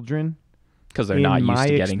 only children. Because they're not used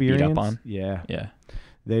to getting beat up on. Yeah.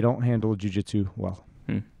 They don't handle jiu-jitsu well.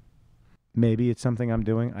 Maybe it's something I'm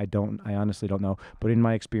doing. I honestly don't know. But in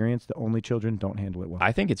my experience, the only children don't handle it well.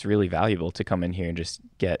 I think it's really valuable to come in here and just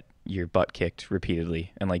get your butt kicked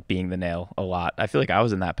repeatedly and like being the nail a lot. I feel like I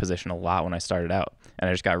was in that position a lot when I started out, and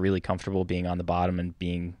I just got really comfortable being on the bottom and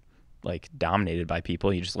being like dominated by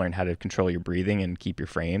people. You just learn how to control your breathing and keep your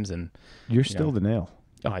frames. And You're still the nail.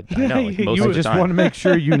 oh, I know. Like, most I of the just time. want to make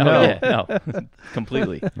sure you know. Oh, yeah, no,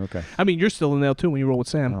 completely. Okay. I mean, you're still a nail too when you roll with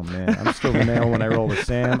Sam. Oh man, I'm still the nail when I roll with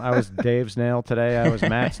Sam. I was Dave's nail today. I was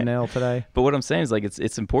Matt's nail today. But what I'm saying is like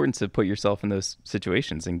it's important to put yourself in those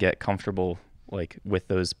situations and get comfortable like with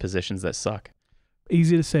those positions that suck.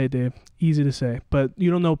 Easy to say, Dave. Easy to say, but you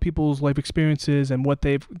don't know people's life experiences and what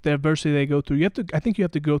the adversity they go through. I think you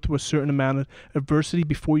have to go through a certain amount of adversity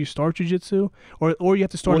before you start jiu-jitsu, or you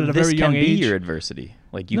have to start at a very young age. This can be your adversity.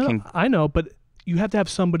 Like you can. I know, but you have to have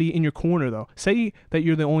somebody in your corner, though. Say that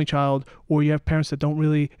you're the only child, or you have parents that don't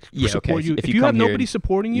really support you. If you have nobody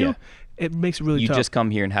supporting you, it makes it really tough. You just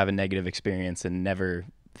come here and have a negative experience and never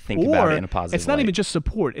think about it in a positive it's not light. even just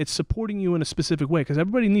support. It's supporting you in a specific way, because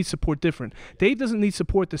everybody needs support different. Dave doesn't need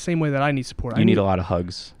support the same way that I need support. You need a lot of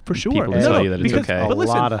hugs. For sure. People to tell you that it's okay. A But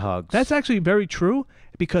listen, lot of hugs. That's actually very true,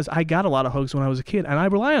 because I got a lot of hugs when I was a kid, and I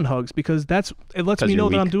rely on hugs because it lets me know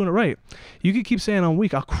that I'm doing it right. You can keep saying I'm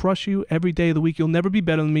weak. I'll crush you every day of the week. You'll never be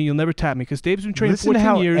better than me. You'll never tap me, because Dave's been training 14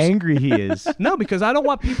 years. Listen to how angry he is. No, because I don't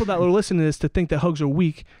want people that are listening to this to think that hugs are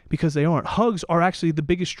weak, because they aren't. Hugs are actually the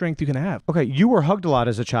biggest strength you can have. Okay, you were hugged a lot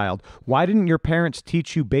as a child. Why didn't your parents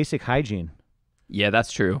teach you basic hygiene? Yeah,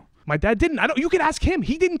 that's true. My dad didn't. You could ask him.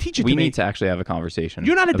 He didn't teach it to me. We need to actually have a conversation.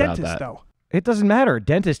 You're not a about dentist, that. though. It doesn't matter. A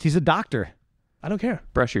dentist, he's a doctor. I don't care.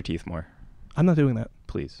 Brush your teeth more, I'm not doing that.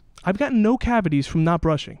 please. I've gotten no cavities from not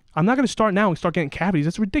brushing. I'm not going to start now and start getting cavities.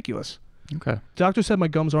 That's ridiculous. Okay. The doctor said my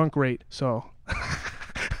gums aren't great, so.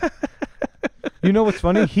 You know what's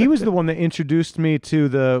funny? He was the one that introduced me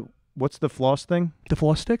to what's the floss thing? The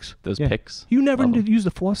floss sticks? Those Yeah. picks. You never Love 'em. did use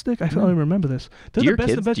the floss stick? I don't even remember this. Do your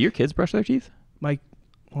kids brush their teeth? My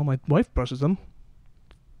wife brushes them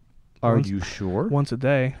Are Once- you sure? once a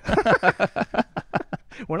day.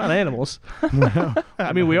 We're not animals.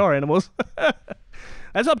 I mean, we are animals.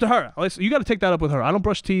 That's up to her. You got to take that up with her. I don't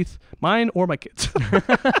brush teeth, mine or my kids.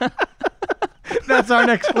 That's our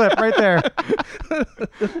next clip right there.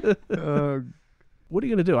 What are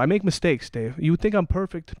you going to do? I make mistakes, Dave. You would think I'm a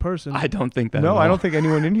perfect person. I don't think that. No, at all. I don't think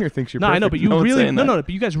anyone in here thinks you're No, perfect. I know, but you No one's really saying no, that.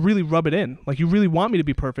 but you guys really rub it in. Like you really want me to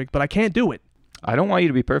be perfect, but I can't do it. I don't want you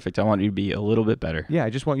to be perfect. I want you to be a little bit better. Yeah, I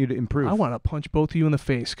just want you to improve. I want to punch both of you in the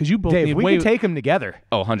face because you both Dave, need we way can take them together.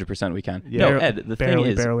 Oh, 100% we can. Yeah. No, Ed, the thing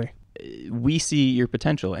is, barely. we see your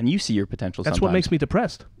potential and you see your potential That's sometimes. what makes me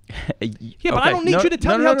depressed. Yeah, Yeah, but I don't need you to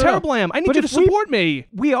tell me how terrible I am. I need But you to if we- support me.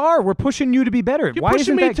 We are. We're pushing you to be better. You're Why pushing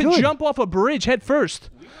isn't me that to good? jump off a bridge head first.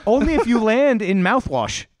 Only if you land in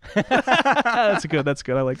mouthwash. That's good. That's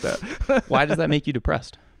good. I like that. Why does that make you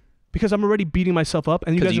depressed? Because I'm already beating myself up,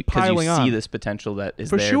 and you guys are piling you on. see this potential that is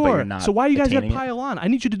For there, sure. but you're not. So why you guys got to attaining it? pile on? I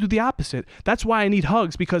need you to do the opposite. That's why I need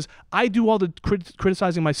hugs, because I do all the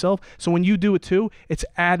criticizing myself. So when you do it too, it's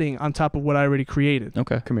adding on top of what I already created.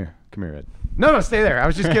 Okay. Come here, Ed. No, stay there. I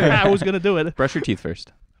was just kidding. I was gonna do it. Brush your teeth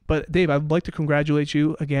first. But Dave, I'd like to congratulate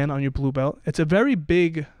you again on your blue belt. It's a very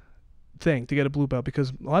big thing to get a blue belt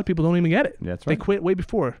because a lot of people don't even get it. Yeah, that's They right. quit way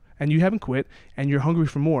before, and you haven't quit, and you're hungry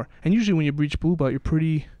for more. And usually when you reach blue belt, you're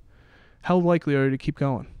pretty. How likely are you to keep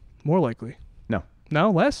going? More likely. No.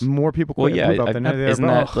 No, less. More people Well, quit yeah, blue belt than they isn't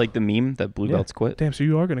are that like the meme that blue Yeah. belts quit? Damn, so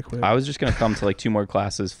you are gonna quit. I was just gonna come to like 2 more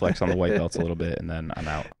classes, flex on the white belts a little bit, and then I'm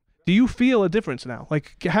out. Do you feel a difference now?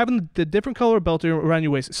 Like having the different color belt around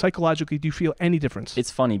your waist, psychologically, do you feel any difference?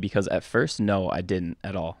 It's funny because at first, no, I didn't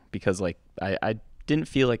at all. Because like I didn't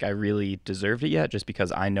feel like I really deserved it yet, just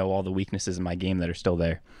because I know all the weaknesses in my game that are still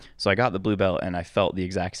there. So I got the blue belt and I felt the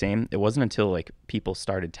exact same. It wasn't until like people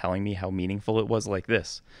started telling me how meaningful it was like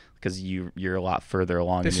this, because you're a lot further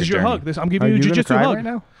along. This in is your journey. hug. I'm Are giving you a you gonna jiu-jitsu cry hug. right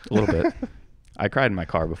now? A little bit. I cried in my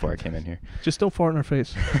car before I came in here. Just don't fart in our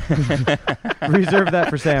face. Reserve that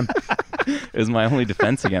for Sam. It was my only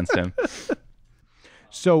defense against him.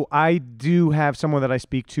 So I do have someone that I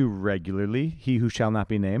speak to regularly. He who shall not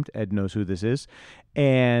be named. Ed knows who this is.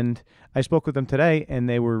 And I spoke with them today, and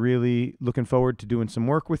they were really looking forward to doing some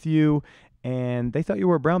work with you. And they thought you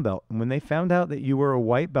were a brown belt. And when they found out that you were a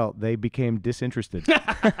white belt, they became disinterested.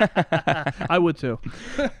 I would too.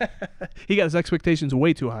 He got his expectations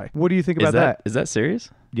way too high. What do you think about that? Is that serious?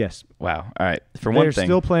 Yes. Wow. All right. For They're one thing,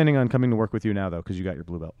 still planning on coming to work with you now, though, because you got your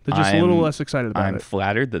blue belt. They're just a little I'm- less excited about I'm it.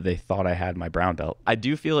 flattered that they thought I had my brown belt. I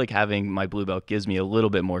do feel like having my blue belt gives me a little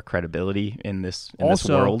bit more credibility in this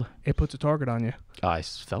Also, world. it puts a target on you, I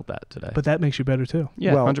felt that today. but that makes you better too.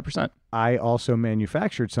 yeah, well, 100%. I also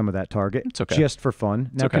manufactured some of that target It's okay. just for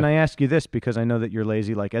fun. Now, okay. can I ask you this, because I know that you're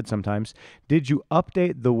lazy like Ed sometimes. Did you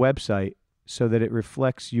update the website so that it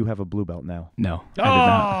reflects you have a blue belt now. No, I did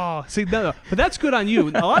not. Oh, see, no, but that's good on you.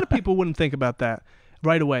 A lot of people wouldn't think about that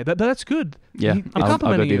right away. That's good. Yeah, I'm I'll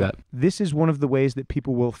complimenting go do you. that. This is one of the ways that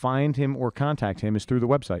people will find him or contact him is through the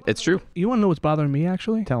website. It's true. You want to know what's bothering me,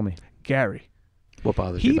 actually? Tell me. Gary. What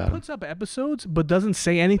bothers you He about him? puts up episodes but doesn't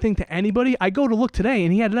say anything to anybody. I go to look today,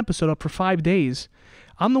 and he had an episode up for 5 days.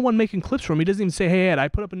 I'm the one making clips for him. He doesn't even say, hey, Ed, I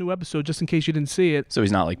put up a new episode just in case you didn't see it. So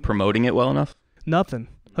he's not like promoting it well enough? Nothing.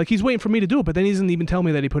 Like, he's waiting for me to do it, but then he doesn't even tell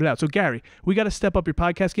me that he put it out. So, Gary, we got to step up your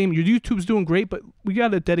podcast game. Your YouTube's doing great, but we got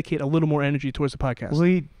to dedicate a little more energy towards the podcast. Well,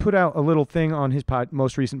 he put out a little thing on his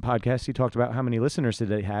most recent podcast. He talked about how many listeners that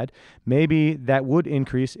he had. Maybe that would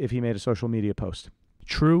increase if he made a social media post.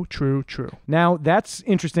 True, true, true. Now, that's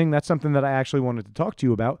interesting. That's something that I actually wanted to talk to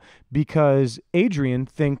you about because Adrian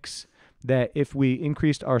thinks that if we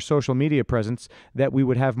increased our social media presence, that we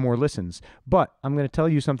would have more listens. But I'm going to tell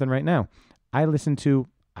you something right now. I listen to,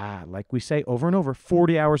 like we say over and over,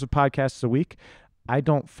 40 hours of podcasts a week. I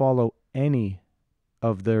don't follow any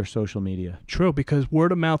of their social media. True, because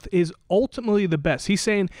word of mouth is ultimately the best. He's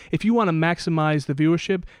saying if you want to maximize the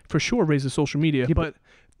viewership, for sure raise the social media. Yeah, but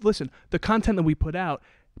listen, the content that we put out,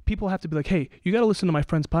 people have to be like, hey, you got to listen to my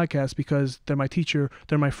friend's podcast because they're my teacher,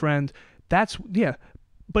 they're my friend. That's, yeah.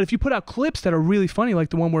 But if you put out clips that are really funny, like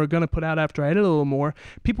the one we're going to put out after I edit a little more,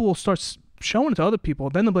 people will start showing it to other people.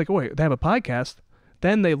 Then they'll be like, oh, wait, they have a podcast.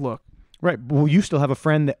 Then they look. Right. Well, you still have a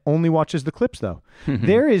friend that only watches the clips, though.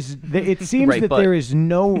 It seems Right, that but- there is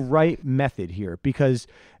no right method here because,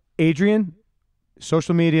 Adrian,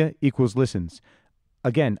 social media equals listens.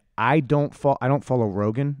 Again, I don't follow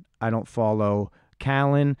Rogan. I don't follow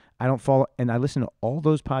Callan. And I listen to all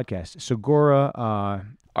those podcasts. Segura.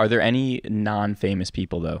 Are there any non-famous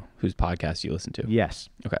people, though, whose podcasts you listen to? Yes.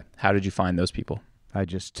 Okay. How did you find those people? I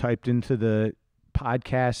just typed into the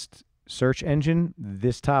podcast search engine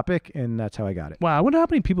this topic, and that's how I got it. Wow, I wonder how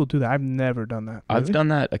many people do that. I've never done that. I've done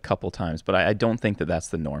that a couple times, but I don't think that that's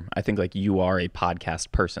the norm. I think like you are a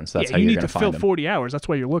podcast person, so that's how you you're need going to to find fill them. 40 hours. That's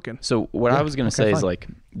why you're looking. So what I was going to say is fine. like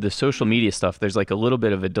the social media stuff, there's like a little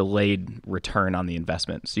bit of a delayed return on the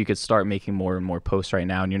investment. So you could start making more and more posts right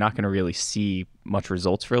now, and you're not going to really see much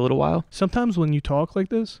results for a little while. Sometimes when you talk like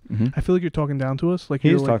this, I feel like you're talking down to us. Like He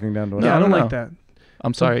you're is like, talking down to us. Yeah, No, I don't no, like no. that.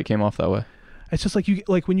 I'm sorry it came off that way. It's just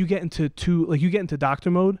like when you get into doctor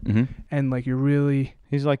mode, and like you're really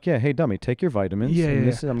He's like, yeah, hey, dummy, take your vitamins. Yeah, and yeah,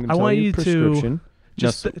 this is, I'm going I to tell want you you to prescription.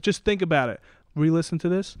 just think about it. Re-listen to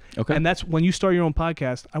this, Okay. and that's when you start your own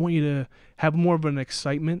podcast. I want you to have more of an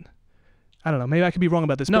excitement. I don't know. Maybe I could be wrong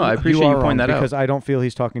about this. No, but I appreciate you wrong pointing that out. because I don't feel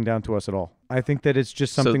he's talking down to us at all. I think that it's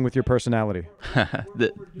just something with your personality.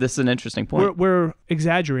 This is an interesting point. we're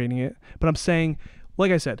exaggerating it, but I'm saying,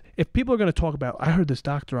 like I said, if people are going to talk about, I heard this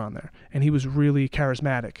doctor on there, and he was really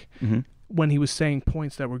charismatic when he was saying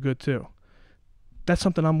points that were good too. That's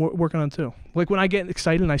something I'm working on too. Like when I get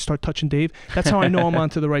excited and I start touching Dave, that's how I know I'm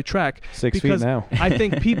onto the right track. 6 feet because now. I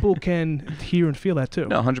think people can hear and feel that too.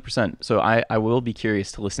 No, 100%. So I will be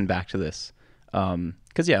curious to listen back to this.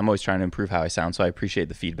 Because, I'm always trying to improve how I sound, so I appreciate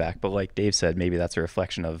the feedback. But like Dave said, maybe that's a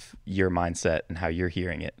reflection of your mindset and how you're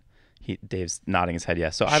hearing it. Dave's nodding his head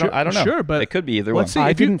yes. So I don't know. Sure, but it could be either one. let's see.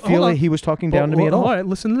 I if you- didn't hold feel on. that he was talking down to me at all. All right,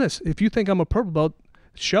 listen to this. If you think I'm a purple belt,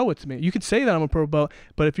 show it to me. You could say that I'm a purple belt,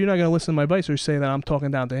 but if you're not going to listen to my advice or say that I'm talking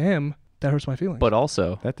down to him, that hurts my feelings. But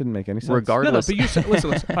also, That didn't make any sense. regardless, but you said,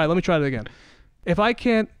 listen. All right, let me try that again. If I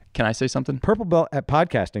can't, can I say something? Purple belt at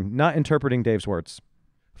podcasting, not interpreting Dave's words.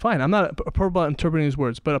 fine, I'm not a purple belt interpreting his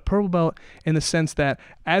words, but a purple belt in the sense that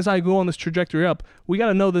as I go on this trajectory up, we got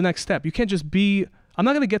to know the next step. You can't just be, I'm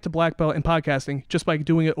not going to get to black belt in podcasting just by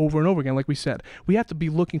doing it over and over again, like we said. We have to be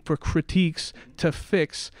looking for critiques to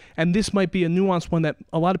fix, and this might be a nuanced one that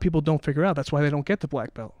a lot of people don't figure out. That's why they don't get to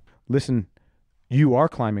black belt. Listen, you are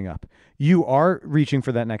climbing up. You are reaching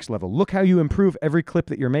for that next level. Look how you improve every clip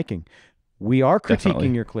that you're making. We are critiquing Definitely.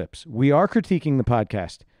 your clips. We are critiquing the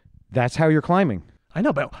podcast. That's how you're climbing. I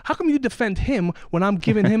know, but how come you defend him when I'm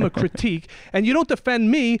giving him a critique, and you don't defend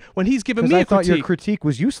me when he's giving Because me I a thought critique? your critique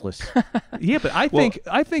was useless. Yeah, but I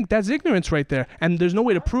think that's ignorance right there, and there's no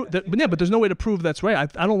way to prove that. Yeah, but there's no way to prove that's right.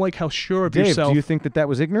 I don't like how sure of Dave, yourself. do you think that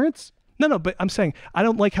was ignorance? No, but I'm saying I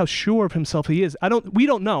don't like how sure of himself he is. We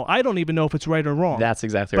don't know. I don't even know if it's right or wrong. That's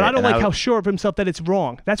exactly but right. I don't And like how sure of himself that it's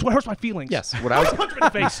wrong. That's what hurts my feelings. Yes, what I was punch him in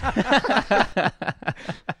the face.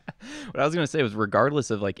 what I was going to say was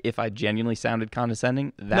regardless of like if I genuinely sounded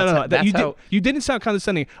condescending, that's No. how, that's how You didn't sound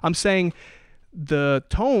condescending. I'm saying the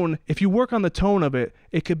tone. If you work on the tone of it,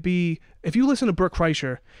 it could be. If you listen to Bert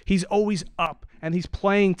Kreischer, he's always up and he's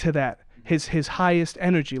playing to that. his highest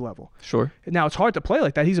energy level. Sure. Now, it's hard to play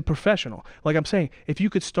like that. He's a professional. Like I'm saying, if you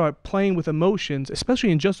could start playing with emotions,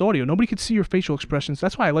 especially in just audio, nobody could see your facial expressions.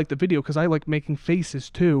 That's why I like the video, because I like making faces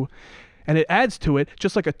too. And it adds to it,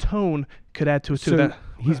 just like a tone could add to it too. So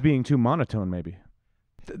he's being too monotone, maybe.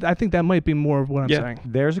 I think that might be more of what I'm saying.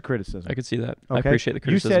 There's a criticism. I could see that. Okay. I appreciate the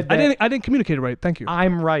criticism. You said that I didn't communicate it right. Thank you.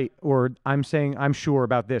 I'm right, or I'm saying I'm sure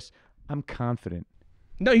about this. I'm confident.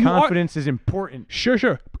 No, you Confidence is important.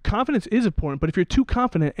 Sure. Confidence is important, but if you're too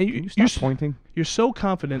confident and Can you stop pointing? You're so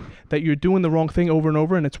confident that you're doing the wrong thing over and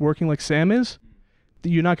over and it's working like Sam is, that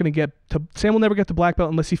you're not going to get to. Sam will never get to black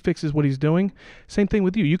belt unless he fixes what he's doing. Same thing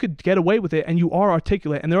with you. You could get away with it and you are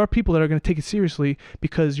articulate, and there are people that are going to take it seriously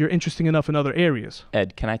because you're interesting enough in other areas.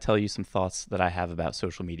 Ed, can I tell you some thoughts that I have about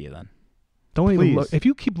social media then? Don't even look. If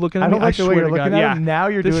you keep looking at me, I swear to God, at him. Now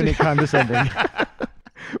you're doing it condescending.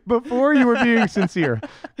 Before you were being sincere.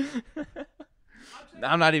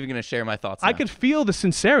 I'm not even going to share my thoughts. I could feel the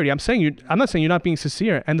sincerity. I'm not saying you're not being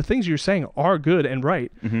sincere, and the things you're saying are good and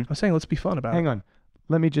right. Mm-hmm. I'm saying let's be fun about it. Hang on.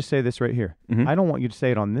 Let me just say this right here. Mm-hmm. I don't want you to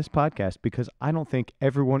say it on this podcast because I don't think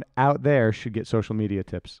everyone out there should get social media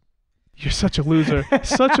tips. You're such a loser.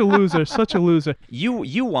 Such a loser. Such a loser.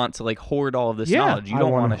 You want to like hoard all of this Yeah. knowledge. You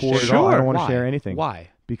don't want to hoard share it all. I Sure. don't want to Why? share anything. Why?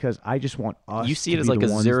 Because I just want us. You see to it as be like the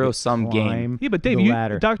a ones zero-sum that game. climb Yeah, but Dave, the you,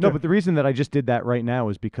 ladder. doctor. No, but the reason that I just did that right now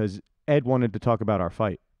is because Ed wanted to talk about our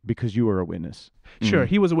fight because you were a witness. Sure,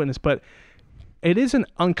 he was a witness, but it isn't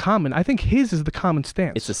uncommon. I think his is the common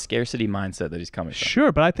stance. It's a scarcity mindset that he's coming from.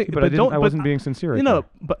 Sure, but I think, But I wasn't being sincere. You Right know, there.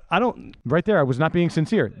 but I don't. Right there, I was not being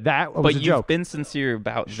sincere. That was But a you've joke. been sincere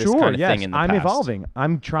about this Sure, kind of yes, thing in the I'm past. evolving.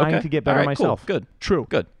 I'm trying Okay. to get better All right, cool. myself. Good. True.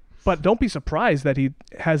 Good. But don't be surprised that he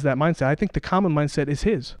has that mindset. I think the common mindset is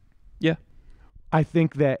his. Yeah. I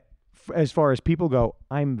think that as far as people go,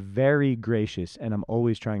 I'm very gracious and I'm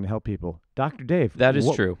always trying to help people. Dr. Dave. That is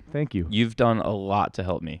true. Thank you. You've done a lot to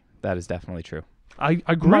help me. That is definitely true. I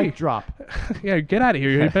agree. Mic drop. Yeah, get out of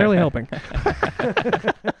here. You're barely helping.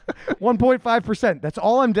 1.5%. That's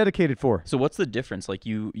all I'm dedicated for. So what's the difference? Like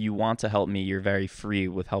you want to help me. You're very free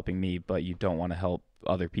with helping me, but you don't want to help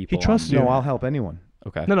other people. He trusts on- you. No, I'll help anyone.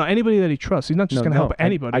 Okay. No, anybody that he trusts. He's not just going to help I-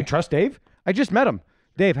 anybody. I trust Dave. I just met him.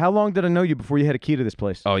 Dave, how long did I know you before you had a key to this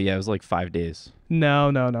place? Oh yeah, it was like 5 days.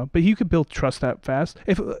 No. But you could build trust that fast.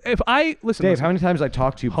 If I listen, Dave, listen. how many times I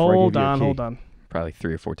talked to you before Hold I gave you a key? hold on. Probably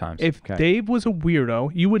 3 or 4 times. If Okay. Dave was a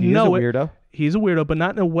weirdo, you would He know is a it. weirdo. He's a weirdo, but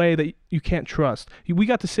not in a way that you can't trust. We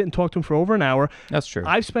got to sit and talk to him for over an hour. That's true.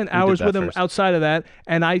 I've spent We did hours that with him first. outside of that,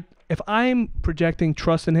 and if I'm projecting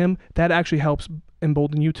trust in him, that actually helps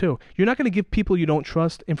embolden you too. You're not going to give people you don't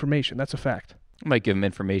trust information. That's a fact. I might give him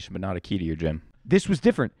information, but not a key to your gym. This was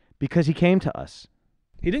different because he came to us.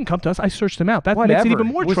 He didn't come to us. I searched him out. That Whatever. makes it even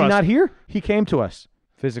more Was trust. he not here? He came to us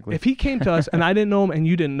physically. If he came to us and I didn't know him and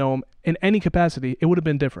you didn't know him in any capacity, it would have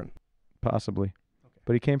been different. Possibly.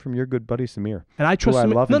 But he came from your good buddy Samir. And I trust I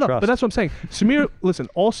Samir. love No, and no, trust. but that's what I'm saying. Samir, listen,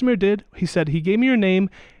 all Samir did, he said he gave me your name,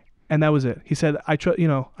 and that was it. He said, I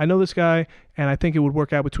know this guy, and I think it would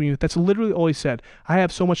work out between you. That's literally all he said. I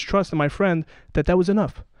have so much trust in my friend that was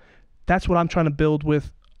enough. That's what I'm trying to build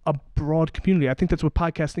with a broad community. I think that's what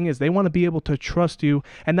podcasting is. They want to be able to trust you,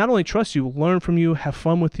 and not only trust you, learn from you, have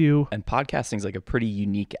fun with you. And podcasting is like a pretty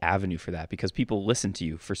unique avenue for that because people listen to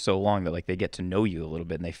you for so long that like they get to know you a little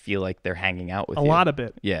bit and they feel like they're hanging out with you. A lot of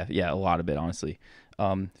it. Yeah, a lot of it, honestly.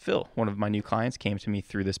 Phil, one of my new clients, came to me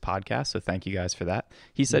through this podcast, so thank you guys for that.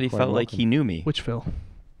 He said You're he quite felt like welcome. he knew me. Which Phil?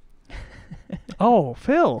 Oh,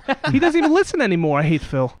 Phil. He doesn't even listen anymore. I hate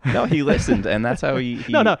Phil. No, he listened, and that's how he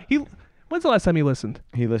No. When's the last time he listened?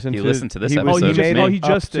 He listened He to listened to this he episode. was- Oh, he made just- it he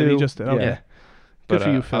just up did. He to- just did. Okay. Yeah. Good But for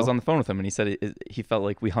you, I Phil. was on the phone with him, and he said he felt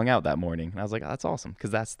like we hung out that morning. And I was like, oh, that's awesome, because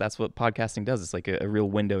that's what podcasting does. It's like a real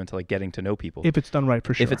window into like getting to know people. If it's done right,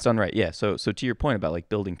 for sure. If it's done right, yeah. So to your point about like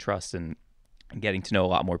building trust and getting to know a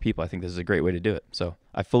lot more people, I think this is a great way to do it. So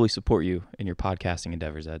I fully support you in your podcasting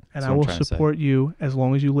endeavors, Ed. And That's I what I'm will trying to say. support you as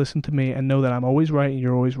long as you listen to me and know that I'm always right and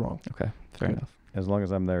you're always wrong. Okay, fair Good. enough. As long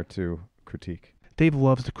as I'm there to critique. Dave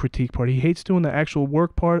loves the critique part. He hates doing the actual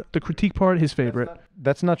work part. The critique part, his favorite.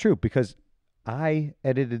 That's not true because I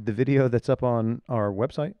edited the video that's up on our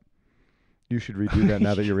website. You should redo that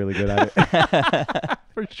now that you're really good at it.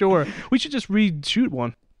 For sure. We should just reshoot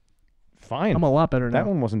one. Fine. I'm a lot better now. That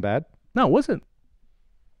one wasn't bad. No, it wasn't.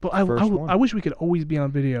 But First one. I wish we could always be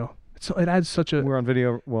on video. It adds such a... We're on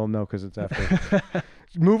video. Well, no, because it's after.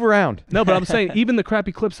 Move around. No, but I'm saying even the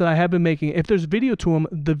crappy clips that I have been making, if there's video to them,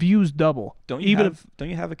 the views double. Don't you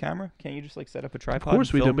have a camera? Can't you just like set up a Of tripod?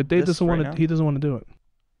 course we do, but Dave doesn't want to. He doesn't want to do it.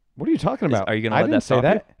 What are you talking about? Are you gonna I let didn't that say stop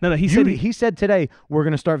that. No, He said today we're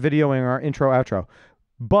going to start videoing our intro outro.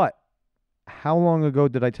 But how long ago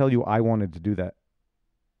did I tell you I wanted to do that?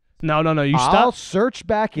 No. You I'll stop. search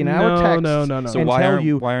back in our texts No. So and why tell aren't-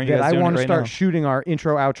 you why aren't you that guys I doing want it to right start now? shooting our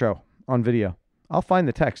intro outro on video. I'll find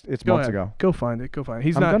the text. It's Go months ahead. ago. Go find it.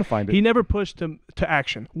 He's I'm not gonna find it. He never pushed to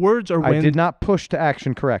action. Words are I when. did not push to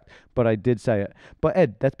action, correct, but I did say it. But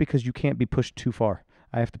Ed, that's because you can't be pushed too far.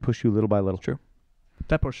 I have to push you little by little. True.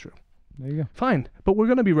 That part's true. There you go. Fine, but we're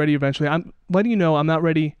gonna be ready eventually. I'm letting you know I'm not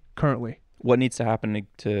ready currently. What needs to happen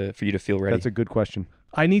for you to feel ready? That's a good question.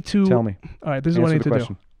 I need to Tell me. All right, this is what I need Answer to the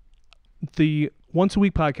question. do. The once a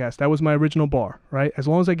week podcast, that was my original bar, right? As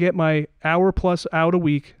long as I get my hour plus out a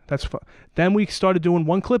week, that's fine. Then we started doing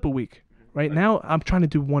one clip a week. Right now, I'm trying to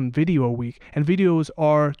do one video a week, and videos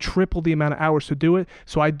are triple the amount of hours to do it.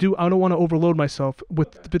 So I don't want to overload myself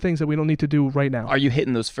with the things that we don't need to do right now. Are you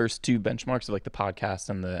hitting those first 2 benchmarks of like the podcast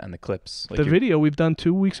and the clips? Like The video we've done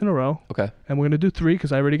 2 weeks in a row, Okay. and we're gonna do 3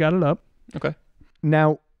 because I already got it up. Okay.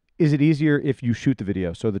 Now, is it easier if you shoot the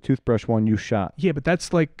video? So the toothbrush one you shot. Yeah, but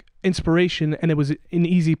that's like inspiration, and it was an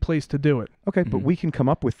easy place to do it. Okay, but Mhm. we can come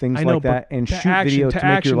up with things I know, like that but and to shoot action, video to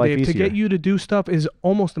make your life Dave, easier. to get you to do stuff is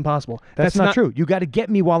almost impossible. That's not true. You got to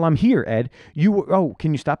get me while I'm here, Ed.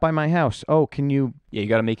 Can you stop by my house? Oh, can you? Yeah, you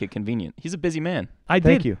got to make it convenient. He's a busy man. I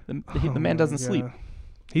Thank did. you. The man doesn't sleep.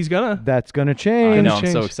 He's gonna. That's gonna change. I know. I'm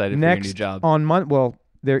so change. excited Next for your new job. on well,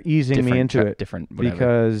 they're easing me into it Different. Whatever.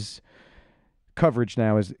 because coverage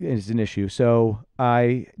now is an issue. So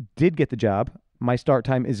I did get the job. My start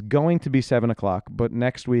time is going to be 7 o'clock, but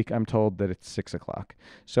next week I'm told that it's 6 o'clock.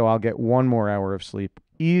 So I'll get 1 more hour of sleep,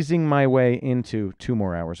 easing my way into 2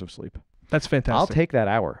 more hours of sleep. That's fantastic. I'll take that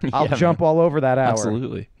hour. I'll Yeah, jump all over that hour.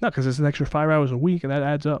 Absolutely. No, because it's an extra 5 hours a week, and that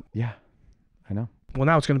adds up. Yeah, I know. Well,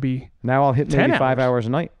 now it's gonna be. Now I'll hit 10 maybe 5 hours. hours a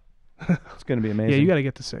night. It's going to be amazing. Yeah, you got to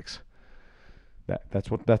get to 6.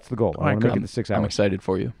 That's the goal. All I right, want to make good. it to 6 I'm hours. excited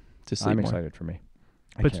for you to sleep I'm more. excited for me.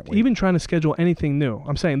 I But can't wait. even trying to schedule anything new,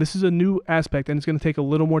 I'm saying this is a new aspect, and it's going to take a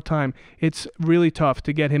little more time. It's really tough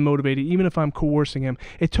to get him motivated, even if I'm coercing him.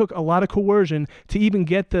 It took a lot of coercion to even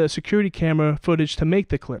get the security camera footage to make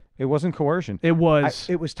the clip. It wasn't coercion. It was.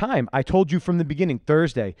 It was time. I told you from the beginning,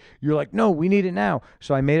 Thursday. You're like, no, we need it now.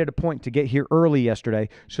 So I made it a point to get here early yesterday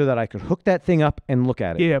so that I could hook that thing up and look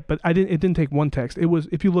at it. Yeah, but it didn't take one text. It was,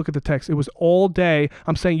 if you look at the text, it was all day.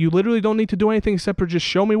 I'm saying you literally don't need to do anything except for just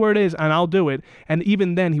show me where it is and I'll do it. And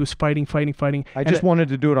even then he was fighting. I just wanted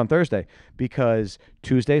to do it on Thursday because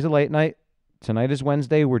Tuesday's a late night. Tonight is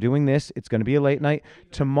Wednesday. We're doing this. It's going to be a late night.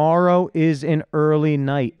 Tomorrow is an early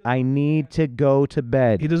night. I need to go to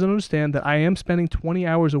bed. He doesn't understand that I am spending 20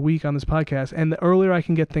 hours a week on this podcast, and the earlier I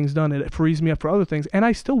can get things done, it frees me up for other things. And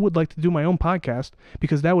I still would like to do my own podcast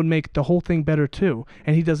because that would make the whole thing better too.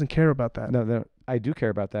 And he doesn't care about that. No, I do care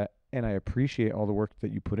about that, and I appreciate all the work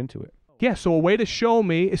that you put into it. Yeah, so a way to show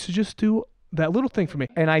me is to just do that little thing for me.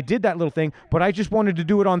 And I did that little thing, but I just wanted to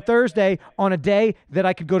do it on Thursday on a day that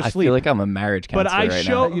I could go to I sleep. feel like I'm a marriage counselor But I right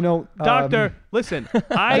show, now. doctor, listen,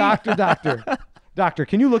 Doctor,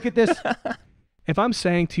 can you look at this? if I'm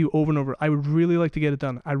saying to you over and over, I would really like to get it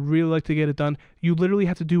done. I really like to get it done. You literally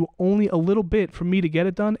have to do only a little bit for me to get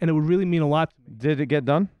it done, and it would really mean a lot to me. Did it get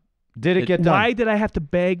done? Did it get done? Why did I have to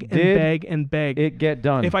beg and Did beg and beg? it get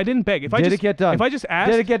done? If I didn't beg, if I Did just it get done? if I just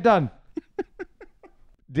asked, Did it get done?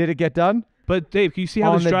 Did it get done? But Dave, can you see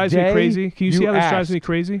how On this the drives me day crazy? Can you see you how this drives asked. me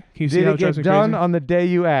crazy? Can you see Did how it it drives get me done crazy? on the day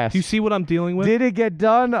you asked? Do you see what I'm dealing with? Did it get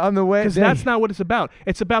done on the way? Because that's not what it's about.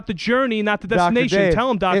 It's about the journey, not the Dr. destination. Dave, Tell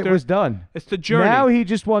him, doctor. It was done. It's the journey. Now he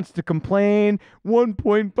just wants to complain.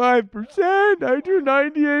 1.5%. I do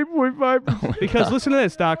 98.5%. Because listen to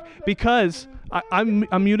this, doc. Because I'm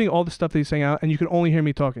muting all the stuff that he's saying out, and you can only hear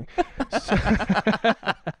me talking.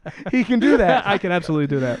 He can do that. I can absolutely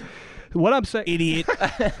do that. What I'm saying, Idiot.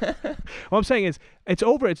 what I'm saying is, it's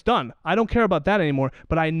over. It's done. I don't care about that anymore.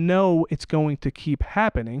 But I know it's going to keep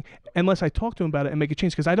happening unless I talk to him about it and make a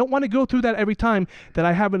change. Because I don't want to go through that every time that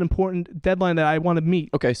I have an important deadline that I want to meet.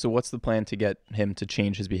 Okay, so what's the plan to get him to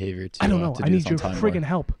change his behavior? I don't know. To I do need this your on time more? friggin'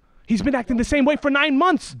 help. He's been acting the same way for 9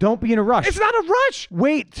 months. Don't be in a rush. It's not a rush.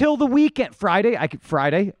 Wait till the weekend. Friday.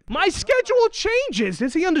 Friday. My schedule changes.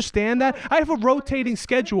 Does he understand that? I have a rotating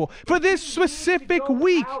schedule for this specific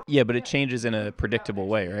week. Yeah, but it changes in a predictable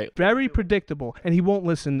way, right? Very predictable, and he won't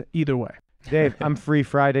listen either way. Dave, I'm free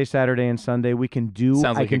Friday, Saturday, and Sunday. We can do.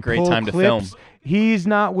 Sounds I like a can great pull time to clips. film. He's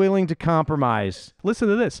not willing to compromise. Listen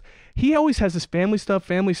to this. He always has this family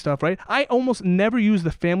stuff, right? I almost never use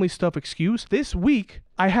the family stuff excuse. This week,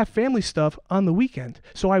 I have family stuff on the weekend.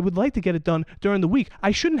 So I would like to get it done during the week. I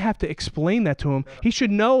shouldn't have to explain that to him. He should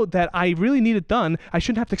know that I really need it done. I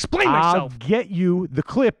shouldn't have to explain myself. I'll get you the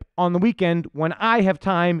clip on the weekend when I have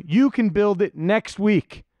time. You can build it next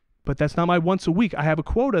week. But that's not my once a week. I have a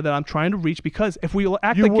quota that I'm trying to reach because if we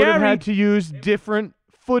act You like would have Gary, had to use different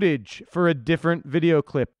footage for a different video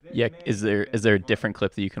clip. Yeah, is there a different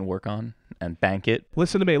clip that you can work on and bank it?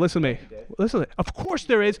 Listen to me. Of course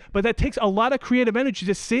there is, but that takes a lot of creative energy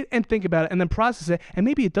to sit and think about it and then process it. And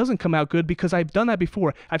maybe it doesn't come out good because I've done that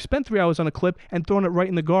before. I've spent 3 hours on a clip and thrown it right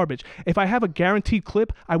in the garbage. If I have a guaranteed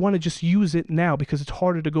clip, I want to just use it now because it's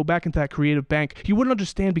harder to go back into that creative bank. You wouldn't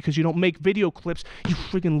understand because you don't make video clips, you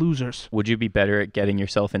freaking losers. Would you be better at getting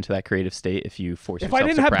yourself into that creative state if you force yourself If I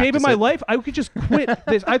didn't have Dave in my it? life, I could just quit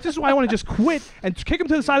this. This is why I want to just quit and kick him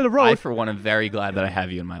to the side of the road. I, for one, am very glad that I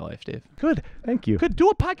have you in my life, Dave. Good. Thank you. Good. Do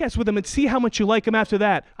a podcast with him and see how much you like him after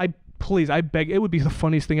that. I beg. It would be the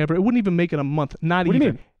funniest thing ever. It wouldn't even make it a month. Not What even. do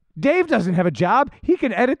you mean? Dave doesn't have a job. He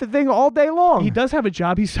can edit the thing all day long. He does have a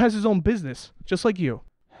job. He has his own business, just like you.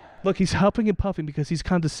 Look, he's huffing and puffing because he's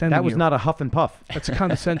condescending. That was not a huff and puff. That's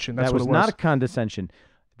condescension. That's that what was it was. not a condescension.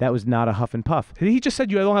 That was not a huff and puff. He just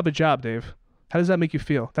said you don't have a job, Dave. How does that make you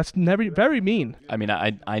feel? That's never very mean. I mean,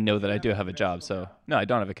 I know that I do have a job, so no, I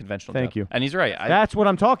don't have a conventional job. Thank you. And he's right. That's what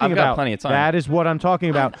I'm talking I've about. got plenty of time. That is what I'm talking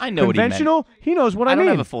about. I know what he meant. Conventional, he knows what I I mean.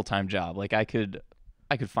 don't have a full-time job. Like I could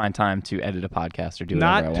find time to edit a podcast or do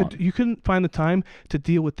whatever I want. You couldn't find the time to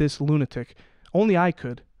deal with this lunatic. Only I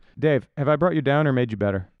could. Dave, have I brought you down or made you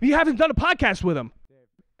better? You haven't done a podcast with him.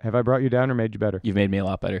 Have I brought you down or made you better? You've made me a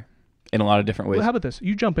lot better in a lot of different ways. Well, how about this?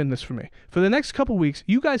 You jump in this for me. For the next couple weeks,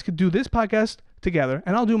 you guys could do this podcast together,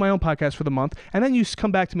 and I'll do my own podcast for the month, and then you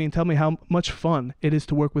come back to me and tell me how much fun it is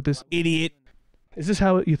to work with this idiot. Is this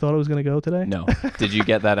how you thought it was going to go today? No. Did you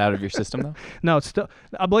get that out of your system, though? No, it's still,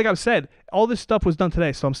 like I've said, all this stuff was done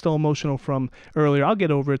today, so I'm still emotional from earlier. I'll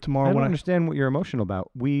get over it tomorrow. I don't understand what you're emotional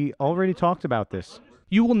about. We already talked about this.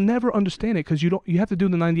 You will never understand it because you have to do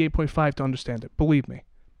the 98.5 to understand it. Believe me.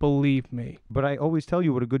 Believe me. But I always tell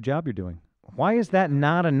you what a good job you're doing. Why is that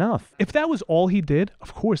not enough? If that was all he did,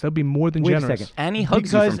 of course, that would be more than Wait generous. a second. And he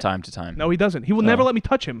hugs you from time to time. No, he doesn't. He will never let me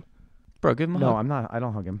touch him. Bro, give him a hug. No, I'm not. I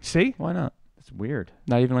don't hug him. See? Why not? It's weird.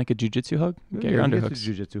 Not even like a jiu-jitsu hug? Get your underhooks. It's a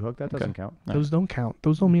jiu-jitsu hook. That doesn't count. No. Those don't count.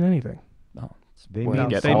 Those don't mean anything. No. They Well, mean you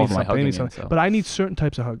get they all mean of my something. They hugging mean in, something. so. But I need certain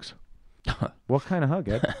types of hugs. What kind of hug,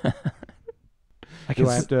 Ed? I Do can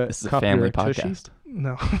I have to This is a cup family your tushy? podcast.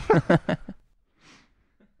 No.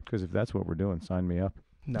 Because if that's what we're doing, sign me up.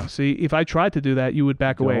 No. See, if I tried to do that, you would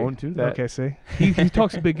back away. Don't do that. Okay, see? He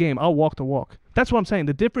talks a big game. I'll walk the walk. That's what I'm saying.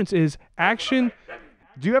 The difference is action.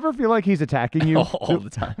 Do you ever feel like he's attacking you? All the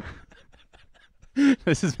time.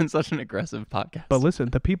 This has been such an aggressive podcast. But listen,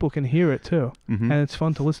 the people can hear it too. Mhm. And it's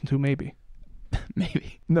fun to listen to, maybe.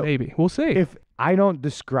 Maybe. No. Maybe. We'll see. If I don't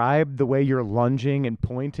describe the way you're lunging and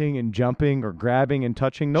pointing and jumping or grabbing and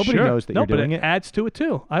touching, nobody Sure. knows that no, you're doing but it. adds to it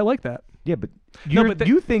too. I like that. Yeah, but, but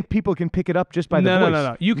you think people can pick it up just by the voice.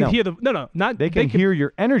 No. You can hear the not They can hear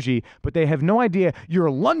your energy, but they have no idea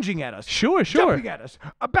you're lunging at us, Sure. jumping at us,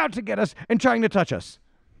 about to get us, and trying to touch us.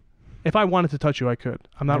 If I wanted to touch you, I could.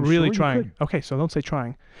 I'm not I'm really sure you trying. could. Okay, so don't say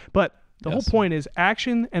trying. But the whole Yes. point is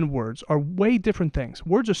action and words are way different things.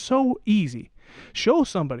 Words are so easy. Show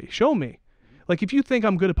somebody. Show me. Like if you think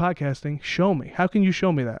I'm good at podcasting, show me. How can you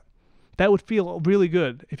show me that? That would feel really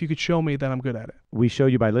good if you could show me that I'm good at it. We show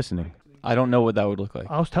you by listening. I don't know what that would look like.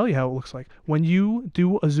 I'll tell you how it looks like. When you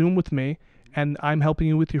do a Zoom with me and I'm helping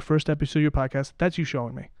you with your first episode of your podcast, that's you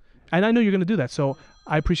showing me. And I know you're going to do that, so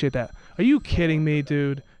I appreciate that. Are you kidding me,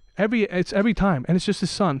 dude? It's every time. And it's just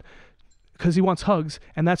his son because he wants hugs,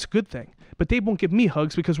 and that's a good thing. But Dave won't give me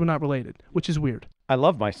hugs because we're not related, which is weird. I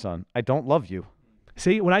love my son. I don't love you.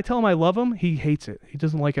 See, when I tell him I love him, he hates it. He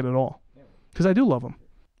doesn't like it at all because I do love him.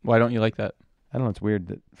 Why don't you like that? I don't know. It's weird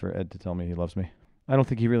that for Ed to tell me he loves me. I don't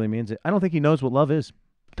think he really means it. I don't think he knows what love is.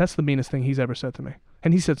 That's the meanest thing he's ever said to me.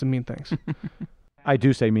 And he said some mean things. I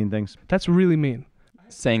do say mean things. That's really mean.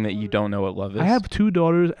 Saying that you don't know what love is? I have 2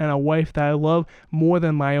 daughters and a wife that I love more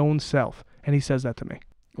than my own self. And he says that to me.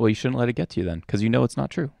 Well, you shouldn't let it get to you then, because you know it's not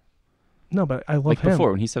true. No, but I love Like him.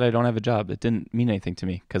 before, when he said I don't have a job, it didn't mean anything to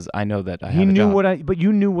me, because I know that I He have a knew job. but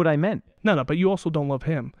you knew what I meant. No, but you also don't love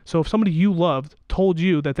him. So if somebody you loved told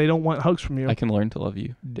you that they don't want hugs from you, I can learn to love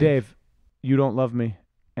you. Dave, you don't love me,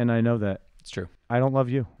 and I know that. It's true. I don't love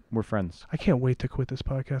you. We're friends. I can't wait to quit this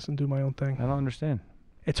podcast and do my own thing. I don't understand.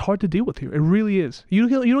 It's hard to deal with you. It really is. You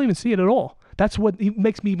don't even see it at all. That's what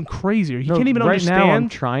makes me even crazier. You can't even right understand. now I'm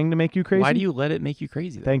trying to make you crazy. Why do you let it make you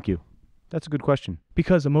crazy then? Thank you. That's a good question.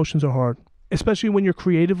 Because emotions are hard, especially when you're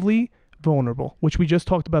creatively vulnerable, which we just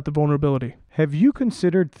talked about the vulnerability. Have you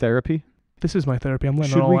considered therapy? This is my therapy. I'm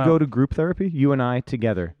letting Should it all we out. go to group therapy? You and I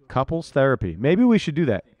together. Couples therapy. Maybe we should do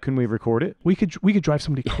that. Can we record it? We could drive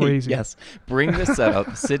somebody crazy. Yes. Bring this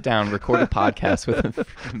setup, sit down, record a podcast with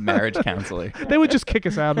a marriage counselor. They would just kick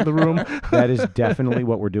us out of the room. That is definitely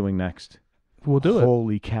what we're doing next. We'll do it.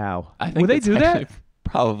 Holy cow. I think Would they that's do that? actually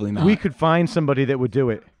Probably not. We could find somebody that would do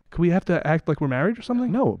it. Could we have to act like we're married or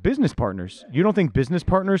something? No, business partners. You don't think business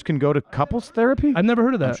partners can go to couples therapy? I've never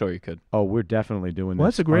heard of I'm that. sure you could. Oh, we're definitely doing Well,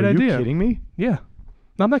 this. that's a great Are idea. you kidding me? Yeah.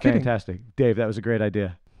 No, I'm not kidding. Fantastic. Dave, that was a great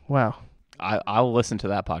idea. Wow. I'll listen to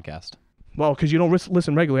that podcast. Well, because you don't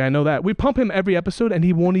listen regularly, I know that. We pump him every episode, and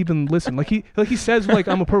he won't even listen. Like he says, like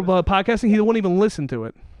I'm a pro podcasting. He won't even listen to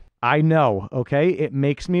it. I know, okay? It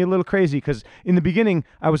makes me a little crazy because in the beginning,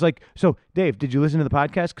 I was like, so, Dave, did you listen to the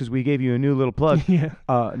podcast? Because we gave you a new little plug. Yeah.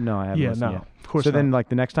 No, I haven't Yeah. listened No. yet. Of course. So not. then, like,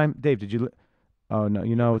 the next time, Dave, did you oh,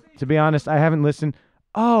 no, to be honest, I haven't listened.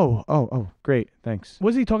 Oh, great, thanks. What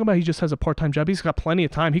is he talking about? He just has a part-time job. He's got plenty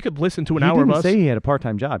of time. He could listen to an He hour of didn't us. say he had a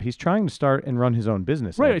part-time job. He's trying to start and run his own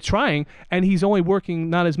business. Right, Like, trying, and he's only working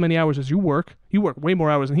not as many hours as you work. You work way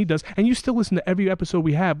more hours than he does, and you still listen to every episode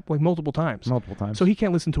we have like multiple times. multiple times. So he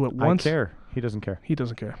can't listen to it once. I care. He doesn't care. He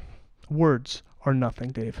doesn't care. Words are nothing,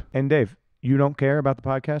 Dave. And Dave, you don't care about the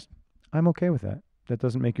podcast? I'm okay with that. That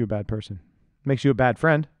doesn't make you a bad person. Makes you a bad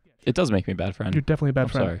friend. It does make me a bad friend. You're definitely a bad I'm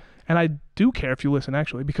friend. sorry. And I do care if you listen,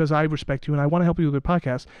 actually, because I respect you and I want to help you with your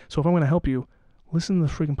podcast. So if I'm going to help you, listen to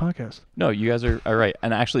the freaking podcast. No, you guys are right.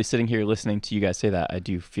 And actually sitting here listening to you guys say that, I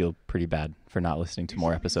do feel pretty bad for not listening to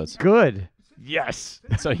more episodes. Good. Yes.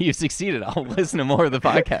 So you've succeeded. I'll listen to more of the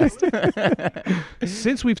podcast.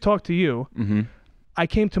 Since we've talked to you, Mm-hmm. I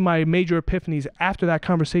came to my major epiphanies after that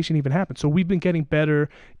conversation even happened. So we've been getting better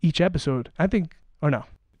each episode. I think, or no.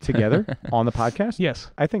 Together on the podcast? Yes.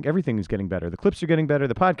 I think everything is getting better. The clips are getting better.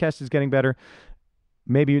 The podcast is getting better.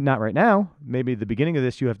 Maybe not right now. Maybe at the beginning of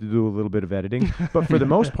this, you have to do a little bit of editing. But for the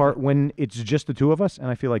most part, when it's just the two of us, and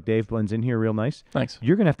I feel like Dave blends in here real nice, Thanks.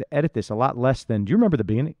 you're going to have to edit this a lot less than, do you remember the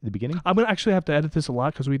beginning? I'm going to actually have to edit this a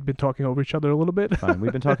lot because we've been talking over each other a little bit. Fine.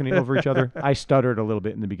 We've been talking over each other. I stuttered a little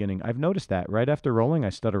bit in the beginning. I've noticed that. Right after rolling, I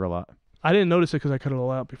stutter a lot. I didn't notice it because I cut it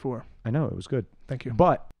all out before. I know. It was good. Thank you.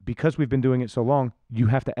 But because we've been doing it so long, you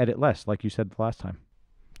have to edit less, like you said the last time.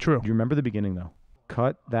 True. Do you remember the beginning, though?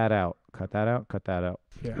 Cut that out. Cut that out. Cut that out.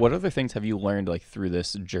 Yeah. What other things have you learned like through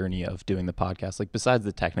this journey of doing the podcast? Like besides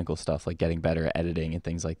the technical stuff, like getting better at editing and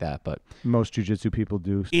things like that, but Most jiu-jitsu people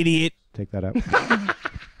do. Idiot. Take that out.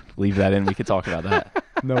 leave that in. We could talk about that.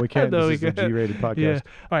 No, we can't. No, This we is a can't. G-rated podcast. Yeah.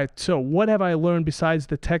 All right. So what have I learned besides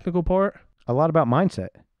the technical part? A lot about mindset,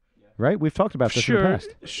 right? We've talked about this in the past.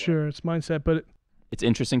 Sure. It's mindset, but It's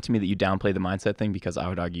interesting to me that you downplay the mindset thing because I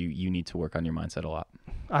would argue you need to work on your mindset a lot.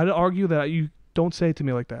 I'd argue that you don't say it to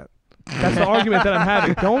me like that. That's the argument that I'm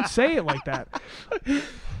having. Don't say it like that.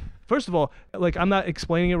 First of all, like I'm not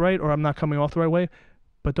explaining it right or I'm not coming off the right way,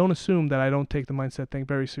 but don't assume that I don't take the mindset thing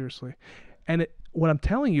very seriously. And what I'm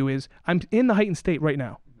telling you is I'm in the heightened state right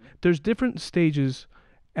now. There's different stages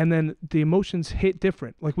and then the emotions hit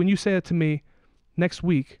different. Like when you say it to me next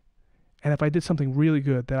week, and if I did something really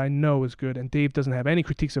good that I know is good and Dave doesn't have any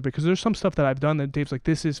critiques of it, because there's some stuff that I've done that Dave's like,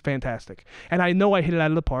 this is fantastic. And I know I hit it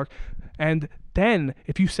out of the park. And then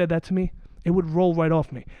if you said that to me, it would roll right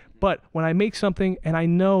off me. But when I make something and I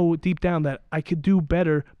know deep down that I could do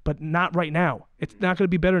better, but not right now, it's not going to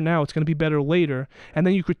be better now, it's going to be better later. And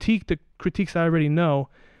then you critique the critiques that I already know.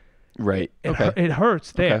 Right. It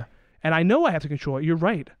hurts there. Okay. And I know I have to control it. You're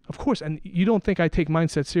right. Of course. And you don't think I take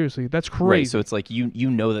mindset seriously. That's crazy. Right. So it's like you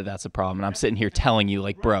know that that's a problem, and I'm sitting here telling you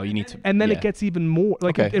like, bro, you need to. And then yeah. it gets even more,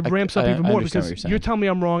 like Okay. it ramps up I even more understand what because you're you're saying. telling me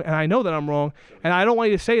I'm wrong and I know that I'm wrong and I don't want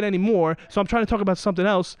you to say it anymore. So I'm trying to talk about something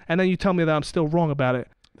else and then you tell me that I'm still wrong about it.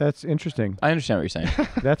 That's interesting. I understand what you're saying.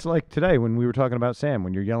 That's like today when we were talking about Sam,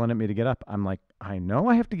 when you're yelling at me to get up. I'm like, I know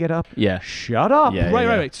I have to get up. Yeah. Shut up. Yeah.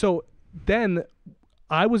 Right. So then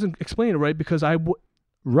I wasn't explaining it right because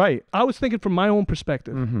Right. I was thinking from my own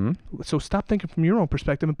perspective. Mm-hmm. So stop thinking from your own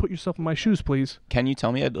perspective and put yourself in my shoes, please. Can you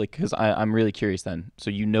tell me, Ed, like, because I'm really curious then.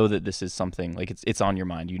 So you know that this is something, like, it's on your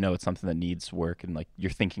mind. You know it's something that needs work and, like,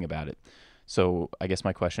 you're thinking about it. So I guess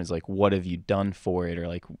my question is, like, what have you done for it? Or,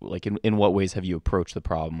 like in what ways have you approached the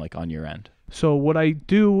problem, like, on your end? So what I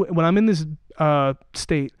do when I'm in this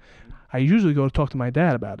state, I usually go to talk to my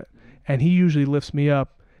dad about it. And he usually lifts me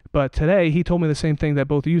up. But today he told me the same thing that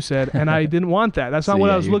both of you said, and I didn't want that. That's So, not what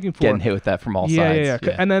yeah, I was you're looking for. Getting hit with that from all sides.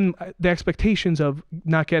 Yeah. And then the expectations of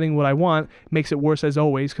not getting what I want makes it worse as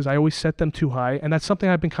always because I always set them too high, and that's something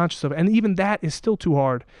I've been conscious of. And even that is still too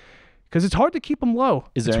hard because it's hard to keep them low.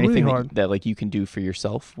 Is there it's anything really hard. that like you can do for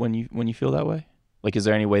yourself when you feel that way? Like, is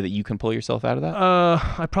there any way that you can pull yourself out of that?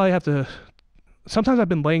 I probably have to. Sometimes I've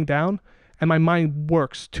been laying down, and my mind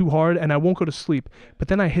works too hard and I won't go to sleep. But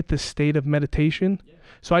then I hit this state of meditation.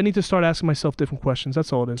 So I need to start asking myself different questions.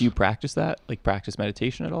 That's all it is. Do you practice that? Like practice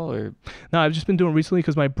meditation at all? Or No, I've just been doing it recently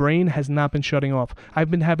because my brain has not been shutting off.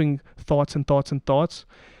 I've been having thoughts and thoughts and thoughts.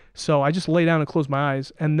 So I just lay down and close my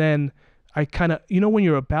eyes. And then I kind of, when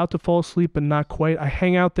you're about to fall asleep but not quite, I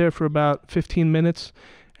hang out there for about 15 minutes.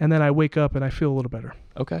 And then I wake up and I feel a little better.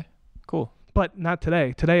 Okay, cool. But not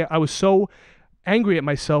today. Today I was so angry at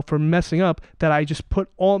myself for messing up that I just put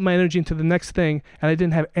all my energy into the next thing and I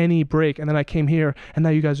didn't have any break. And then I came here and now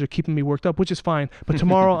you guys are keeping me worked up, which is fine. But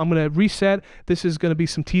tomorrow I'm going to reset. This is going to be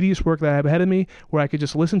some tedious work that I have ahead of me where I could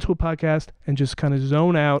just listen to a podcast and just kind of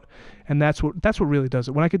zone out. And that's what really does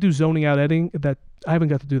it. When I could do zoning out editing, that I haven't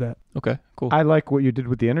got to do that. Okay, cool. I like what you did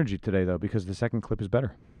with the energy today, though, because the second clip is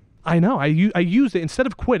better. I know. I used it instead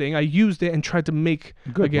of quitting. I used it and tried to make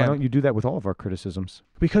Good. again. Why don't you do that with all of our criticisms?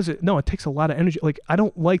 Because it takes a lot of energy. Like I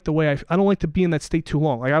don't like the way I don't like to be in that state too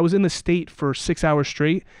long. Like I was in the state for 6 hours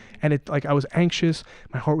straight, and I was anxious,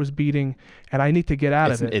 my heart was beating, and I need to get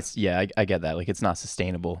out of it. I get that. Like it's not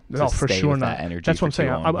sustainable. No, to for stay sure with not. That energy That's what I'm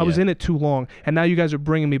saying. I was in it too long, and now you guys are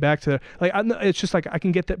bringing me back to it's just like I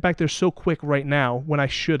can get that back there so quick right now when I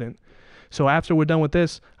shouldn't. So after we're done with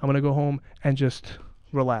this, I'm gonna go home and just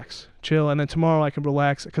relax, chill, and then tomorrow I can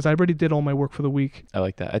relax because I already did all my work for the week. I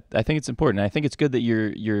like that. I think it's important. I think it's good that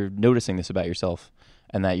you're noticing this about yourself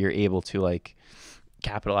and that you're able to like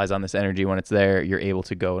capitalize on this energy when it's there. You're able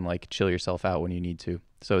to go and like chill yourself out when you need to.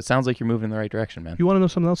 So it sounds like you're moving in the right direction, man. You want to know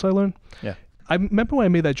something else I learned? Yeah. I remember when I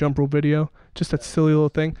made that jump rope video, just that silly little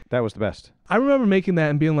thing. That was the best. I remember making that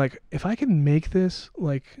and being like, if I can make this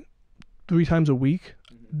like 3 times a week,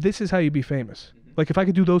 this is how you be famous. Like if I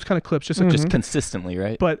could do those kind of clips, just consistently,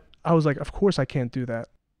 right? But I was like, of course I can't do that.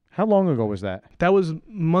 How long ago was that? That was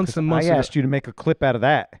months and months I ago. asked you to make a clip out of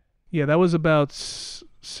that. Yeah, that was about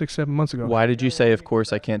 6-7 months ago. Why did you say, of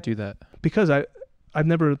course I can't do that? Because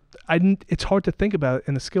it's hard to think about it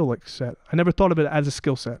in a skill set. I never thought of it as a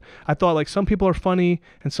skill set. I thought like some people are funny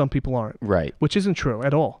and some people aren't. Right. Which isn't true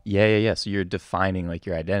at all. Yeah. So you're defining like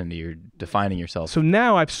your identity. You're defining yourself. So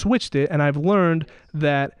now I've switched it and I've learned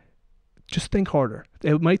that just think harder.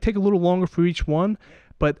 It might take a little longer for each one,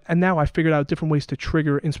 and now I figured out different ways to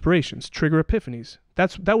trigger inspirations, trigger epiphanies.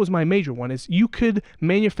 That was my major one, is you could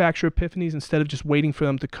manufacture epiphanies instead of just waiting for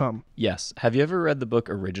them to come. Yes. Have you ever read the book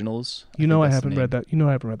Originals? I haven't read that.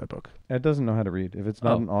 I haven't read that book. Ed doesn't know how to read. If it's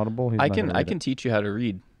not an Audible, he's not gonna read I can teach you how to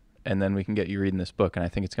read. And then we can get you reading this book, and I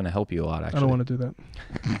think it's going to help you a lot, actually. I don't want to do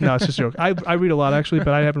that. No, it's just a joke. I read a lot, actually,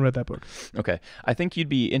 but I haven't read that book. Okay. I think you'd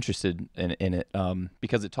be interested in it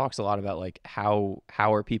because it talks a lot about, like, how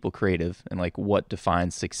are people creative and, like, what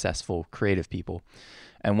defines successful creative people.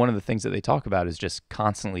 And one of the things that they talk about is just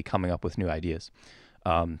constantly coming up with new ideas.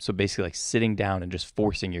 So basically, like, sitting down and just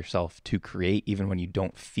forcing yourself to create even when you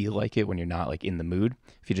don't feel like it, when you're not, like, in the mood.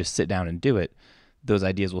 If you just sit down and do it, those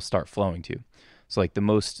ideas will start flowing to you. So like the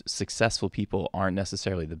most successful people aren't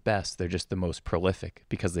necessarily the best. They're just the most prolific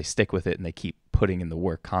because they stick with it and they keep putting in the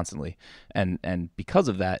work constantly. And because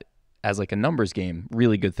of that, as like a numbers game,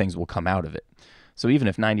 really good things will come out of it. So even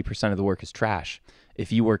if 90% of the work is trash,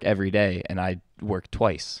 if you work every day and I work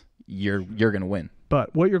twice, you're going to win.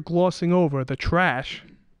 But what you're glossing over, the trash,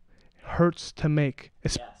 hurts to make.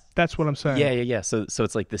 That's what I'm saying. Yeah. So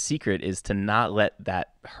it's like the secret is to not let that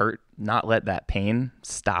hurt, not let that pain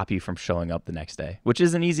stop you from showing up the next day, which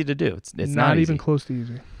isn't easy to do. It's not easy. even close to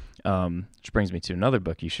easy. Which brings me to another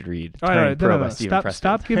book you should read. All right. No.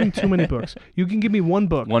 Stop giving too many books. You can give me one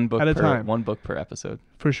book at a time. One book per episode.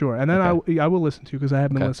 For sure. And then I will listen to you because I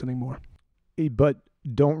have been listening more. But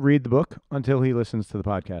don't read the book until he listens to the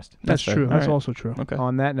podcast. That's true. That's also true. Okay.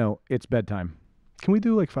 On that note, it's bedtime. Can we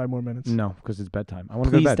do like 5 more minutes? No, because it's bedtime. I want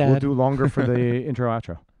to go to bed. Dad. We'll do longer for the intro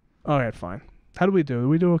outro. All right, fine. How do we do? Did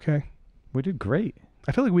we do okay? We did great.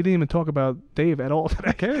 I feel like we didn't even talk about Dave at all today.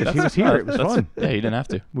 Who cares? He was here. It was fun. Yeah, you didn't have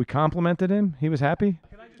to. We complimented him. He was happy.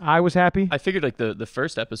 I was happy. I figured like the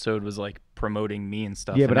first episode was like promoting me and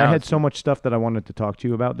stuff. Yeah, and but I had so much stuff that I wanted to talk to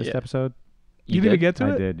you about this episode. You didn't get to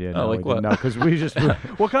it? I did, yeah. Oh, like what? No, because we just...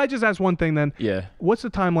 Well, can I just ask one thing then? Yeah. What's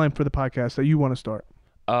the timeline for the podcast that you want to start?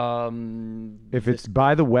 If it's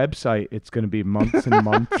by the website, it's going to be months and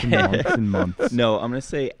months and months and months. No, I'm going to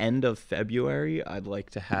say end of February. I'd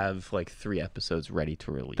like to have like 3 episodes ready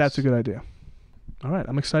to release. That's a good idea. All right.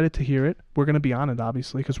 I'm excited to hear it. We're going to be on it,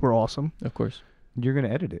 obviously, because we're awesome. Of course. You're going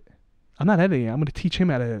to edit it. I'm not editing it. I'm going to teach him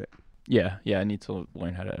how to edit it. Yeah. I need to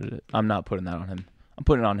learn how to edit it. I'm not putting that on him. I'm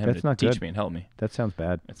putting it on him to teach me and help me. That sounds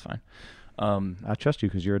bad. It's fine. I trust you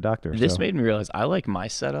because you're a doctor. This made me realize I like my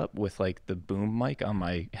setup with like the boom mic on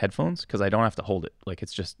my headphones because I don't have to hold it. Like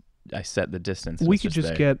it's just I set the distance. We It's could just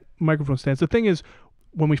there. get microphone stands. The thing is,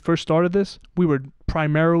 when we first started this, we were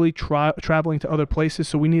primarily traveling to other places,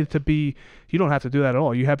 so we needed to be. You don't have to do that at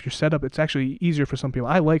all. You have your setup. It's actually easier for some people.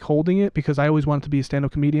 I like holding it because I always wanted to be a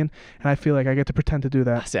stand-up comedian, and I feel like I get to pretend to do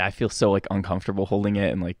that. See, I feel so like uncomfortable holding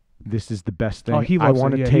it and like. This is the best thing. Oh, he I loves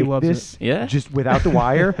want it. to Yeah, he take loves this Yeah. just without the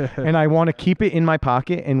wire, and I want to keep it in my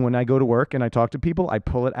pocket. And when I go to work and I talk to people, I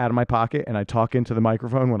pull it out of my pocket and I talk into the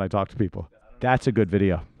microphone when I talk to people. That's a good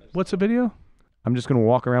video. What's a video? I'm just going to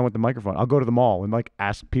walk around with the microphone. I'll go to the mall and like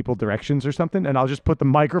ask people directions or something, and I'll just put the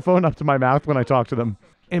microphone up to my mouth when I talk to them.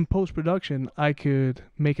 In post-production, I could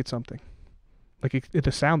make it something. Like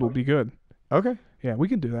the sound will be good. Okay. Yeah, we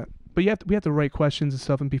can do that. But we have to write questions and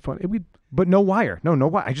stuff and be fun. But no wire. No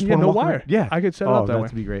wire. I just Yeah, want to no walk wire. around. Yeah. I could set it up that way.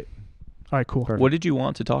 That'd be great. All right, cool. Perfect. What did you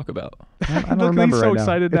want to talk about? I don't Look, remember he's so right now.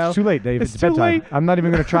 excited now. It's too late, Dave. It's It's too bedtime. late. I'm not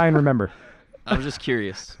even going to try and remember. I was just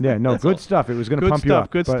curious. Yeah, no, That's good all. stuff. It was going to Good pump you stuff,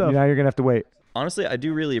 up. good but stuff. now you're going to have to wait. Honestly, I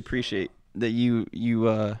do really appreciate that you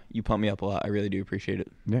pump me up a lot. I really do appreciate it.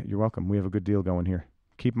 Yeah, you're welcome. We have a good deal going here.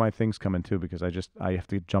 Keep my things coming too, because I have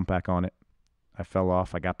to jump back on it. I fell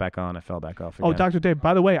off. I got back on. I fell back off again. Oh, Dr. Dave,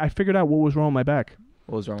 by the way, I figured out what was wrong with my back.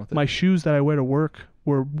 What was wrong with it? My shoes that I wear to work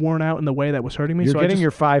were worn out in the way that was hurting me. You're so getting I just,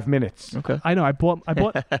 your 5 minutes. Okay. I know. I bought.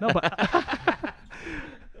 No, but.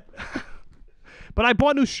 But I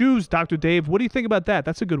bought new shoes, Dr. Dave. What do you think about that?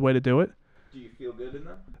 That's a good way to do it. Do you feel good in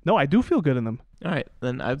them? No, I do feel good in them. All right,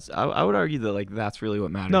 then I would argue that like that's really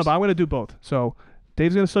what matters. No, but I'm going to do both. So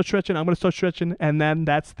Dave's going to start stretching. I'm going to start stretching. And then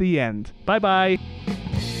that's the end. Bye-bye.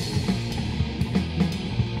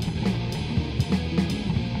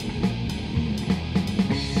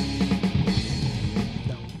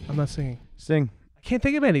 No, I'm not singing. Sing. I can't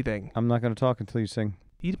think of anything. I'm not going to talk until you sing.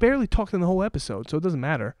 You barely talked in the whole episode, so it doesn't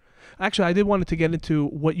matter. Actually, I did wanted to get into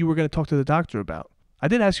what you were going to talk to the doctor about. I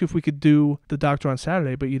did ask you if we could do the doctor on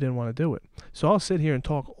Saturday, but you didn't want to do it. So I'll sit here and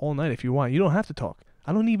talk all night if you want. You don't have to talk.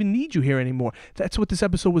 I don't even need you here anymore. That's what this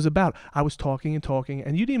episode was about. I was talking and talking,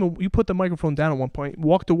 and you put the microphone down at one point,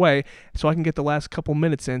 walked away, so I can get the last couple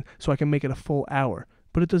minutes in, so I can make it a full hour.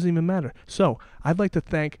 But it doesn't even matter. So I'd like to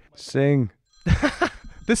thank Sing.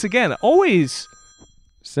 this again. Always.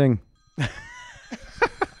 Sing.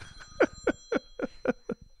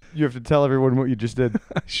 You have to tell everyone what you just did.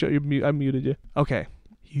 I muted you. Okay.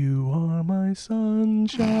 You are my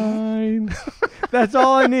sunshine. That's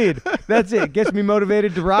all I need. That's it. Gets me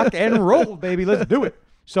motivated to rock and roll, baby. Let's do it.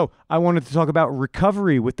 So I wanted to talk about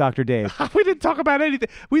recovery with Dr. Dave. We didn't talk about anything.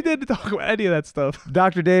 We didn't talk about any of that stuff.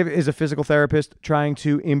 Dr. Dave is a physical therapist trying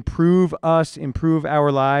to improve us, improve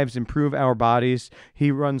our lives, improve our bodies.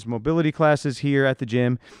 He runs mobility classes here at the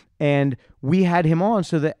gym. And we had him on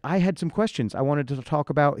so that I had some questions. I wanted to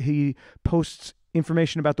talk about, he posts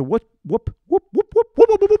information about the whoop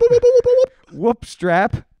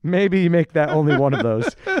strap. Maybe make that only one of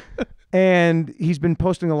those. And he's been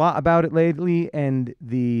posting a lot about it lately and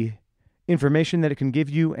the information that it can give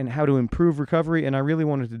you and how to improve recovery. And I really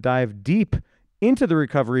wanted to dive deep into the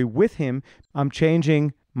recovery with him. I'm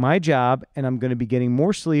changing my job and I'm going to be getting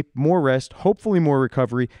more sleep, more rest, hopefully more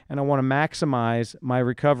recovery. And I want to maximize my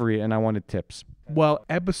recovery and I wanted tips. Well,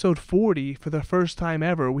 episode 40, for the first time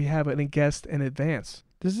ever, we have a guest in advance.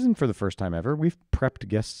 This isn't for the first time ever. We've prepped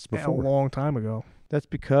guests A before. long time ago. That's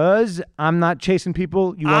because I'm not chasing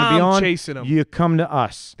people. You want to be I'm on? chasing them. You come to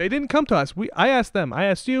us. They didn't come to us. I asked them. I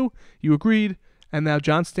asked you. You agreed. And now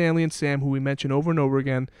John Stanley and Sam, who we mentioned over and over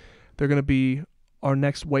again, they're going to be our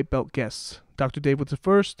next white belt guests. Dr. Dave was the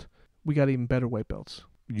first. We got even better white belts.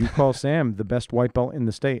 You call Sam the best white belt in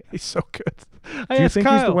the state. He's so good. Do you think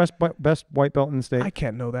he's the best white belt in the state? I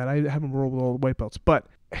can't know that. I haven't rolled with all the white belts. But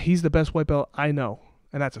he's the best white belt I know.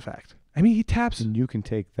 And that's a fact. I mean, he taps. And you can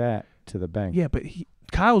take that to the bank. Yeah, but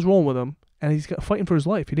Kyle's rolling with him, and he's fighting for his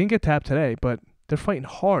life. He didn't get tapped today, but they're fighting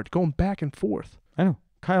hard, going back and forth. I know.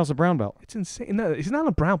 Kyle's a brown belt. It's insane. No, he's not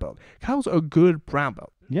a brown belt. Kyle's a good brown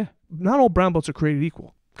belt. Yeah. Not all brown belts are created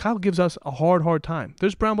equal. Kyle gives us a hard time.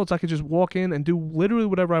 There's brown belts I could just walk in and do literally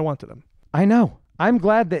whatever I want to them. I know. I'm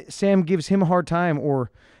glad that Sam gives him a hard time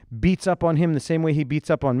or beats up on him the same way he beats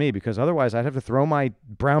up on me, because otherwise I'd have to throw my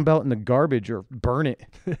brown belt in the garbage or burn it.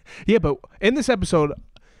 Yeah, but in this episode,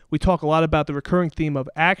 we talk a lot about the recurring theme of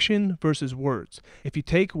action versus words. If you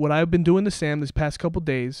take what I've been doing to Sam this past couple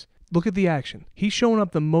days, look at the action. He's showing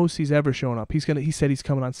up the most he's ever shown up. He said he's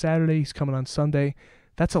coming on Saturday. He's coming on Sunday.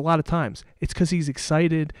 That's a lot of times. It's because he's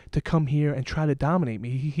excited to come here and try to dominate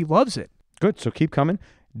me. He loves it. Good. So keep coming.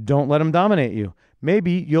 Don't let him dominate you.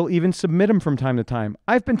 Maybe you'll even submit him from time to time.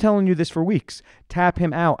 I've been telling you this for weeks. Tap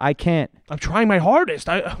him out. I can't. I'm trying my hardest.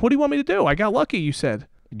 What do you want me to do? I got lucky, you said.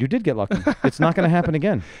 You did get lucky. It's not going to happen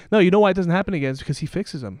again. No, you know why it doesn't happen again? It's because he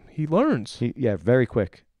fixes them. He learns. Yeah, very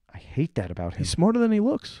quick. I hate that about him. He's smarter than he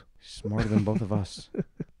looks. He's smarter than both of us.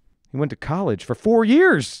 He went to college for 4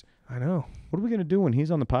 years. I know. What are we going to do when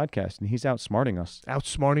he's on the podcast and he's outsmarting us?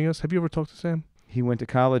 Outsmarting us? Have you ever talked to Sam? He went to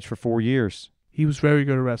college for 4 years. He was very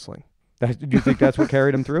good at wrestling. Do you think that's what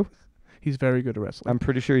carried him through? He's very good at wrestling. I'm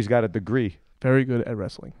pretty sure he's got a degree. Very good at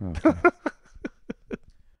wrestling. Okay.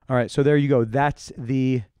 All right, so there you go. That's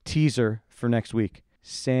the teaser for next week.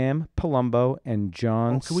 Sam Palumbo and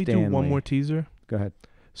John Can we Stanley. do one more teaser? Go ahead.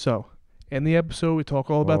 So, in the episode, we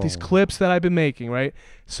talk all about these clips that I've been making, right?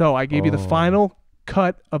 So, I gave you the final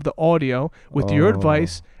cut of the audio with your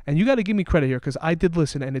advice, and you got to give me credit here because I did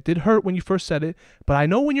listen, and it did hurt when you first said it, but I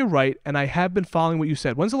know when you're right, and I have been following what you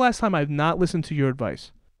said. When's the last time I've not listened to your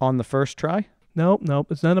advice? On the first try? Nope.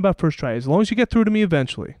 It's not about first try. As long as you get through to me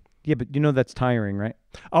eventually. Yeah, but you know that's tiring, right?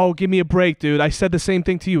 Oh, give me a break, dude. I said the same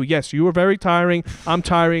thing to you. Yes, you were very tiring. I'm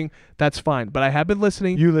tiring. That's fine. But I have been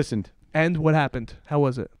listening. You listened. And what happened? How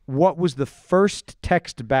was it? What was the first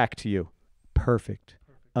text back to you? Perfect.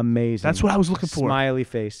 Amazing. That's what I was looking for. Smiley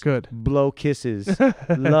face. Good. Blow kisses.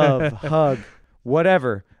 Love. Hug.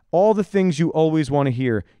 Whatever. All the things you always want to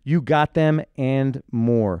hear. You got them and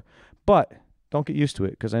more. But don't get used to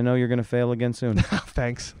it because I know you're going to fail again soon.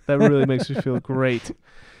 Thanks. That really makes me feel great.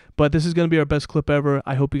 But this is going to be our best clip ever.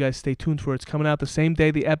 I hope you guys stay tuned for it. It's coming out the same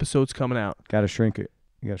day the episode's coming out. Got to shrink it.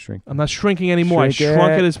 You got to shrink. I'm not shrinking anymore. I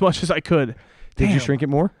shrunk it as much as I could. Did Damn. you shrink it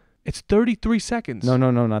more? It's 33 seconds. No,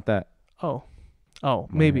 not that. Oh,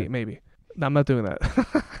 maybe. No, I'm not doing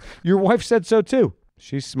that. Your wife said so too.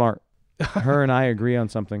 She's smart. Her and I agree on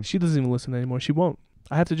something. She doesn't even listen anymore. She won't.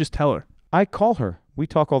 I have to just tell her. I call her. We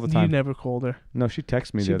talk all the time. You never called her. No, she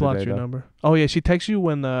texts me She the other blocked day. your Though. number. Oh, yeah. She texts you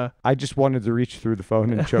when... I just wanted to reach through the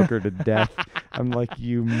phone and choke her to death. I'm like,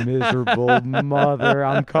 you miserable mother.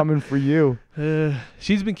 I'm coming for you.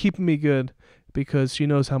 She's been keeping me good because she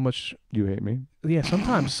knows how much... You hate me? Yeah,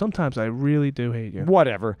 sometimes I really do hate you.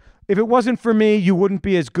 Whatever. If it wasn't for me, you wouldn't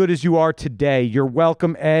be as good as you are today. You're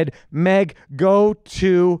welcome, Ed. Meg, go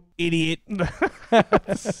to... Idiot.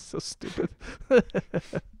 So stupid.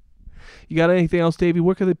 You got anything else, Davey?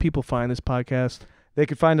 Where can the people find this podcast? They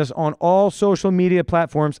can find us on all social media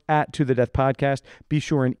platforms at To The Death Podcast. Be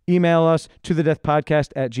sure and email us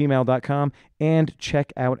tothedeathpodcast@gmail.com and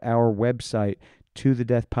check out our website,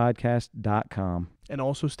 tothedeathpodcast.com. And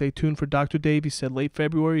also stay tuned for Dr. Dave. He said late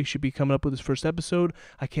February he should be coming up with his first episode.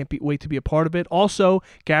 I can't wait to be a part of it. Also,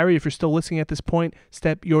 Gary, if you're still listening at this point,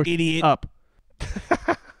 step your idiot up.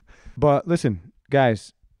 But listen,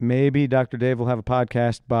 guys, maybe Dr. Dave will have a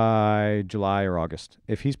podcast by July or August.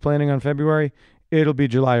 If he's planning on February, it'll be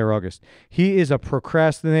July or August. He is a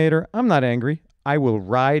procrastinator. I'm not angry. I will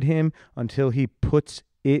ride him until he puts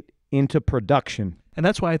it into production. And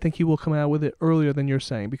that's why I think he will come out with it earlier than you're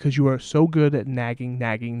saying, because you are so good at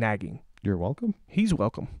nagging. You're welcome. He's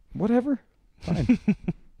welcome. Whatever. Fine.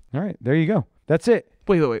 All right, there you go. That's it.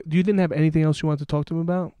 Wait. You didn't have anything else you wanted to talk to him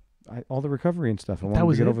about? All the recovery and stuff. I wanted That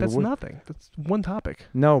was to get it? over That's the wood. nothing. That's one topic.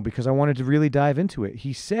 No, because I wanted to really dive into it.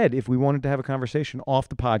 He said if we wanted to have a conversation off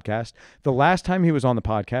the podcast, the last time he was on the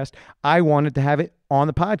podcast, I wanted to have it on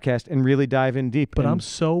the podcast and really dive in deep. But I'm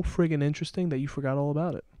so friggin' interesting that you forgot all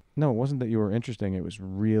about it. No, it wasn't that you were interesting. It was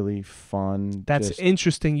really fun. That's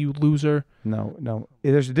interesting, you loser. No.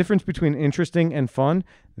 There's a difference between interesting and fun.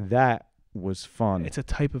 That was fun. It's a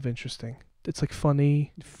type of interesting. It's like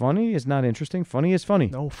funny. Funny is not interesting. Funny is funny.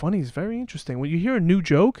 No, funny is very interesting. When you hear a new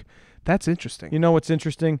joke, that's interesting. You know what's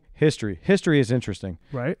interesting? History. History is interesting.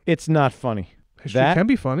 Right? It's not funny. History that can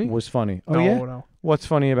be funny. Was funny. Oh, no, yeah? No. What's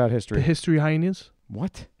funny about history? The history hyenas.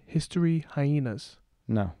 What? History hyenas.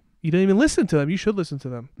 No. You didn't even listen to them. You should listen to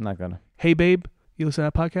them. I'm not gonna. Hey, Babe. You listen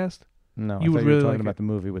to that podcast? No. You I would thought really you were talking like about it. the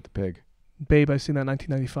movie with the pig. Babe, I seen that in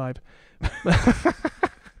 1995.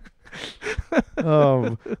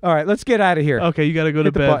 Oh. All right. Let's get out of here. Okay, you got to go to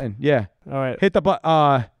Hit the bed. button. Yeah. All right. Hit the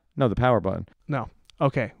button. No, the power button. No.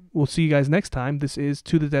 Okay. We'll see you guys next time. This is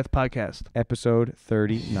To The Death Podcast. Episode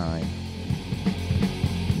 39.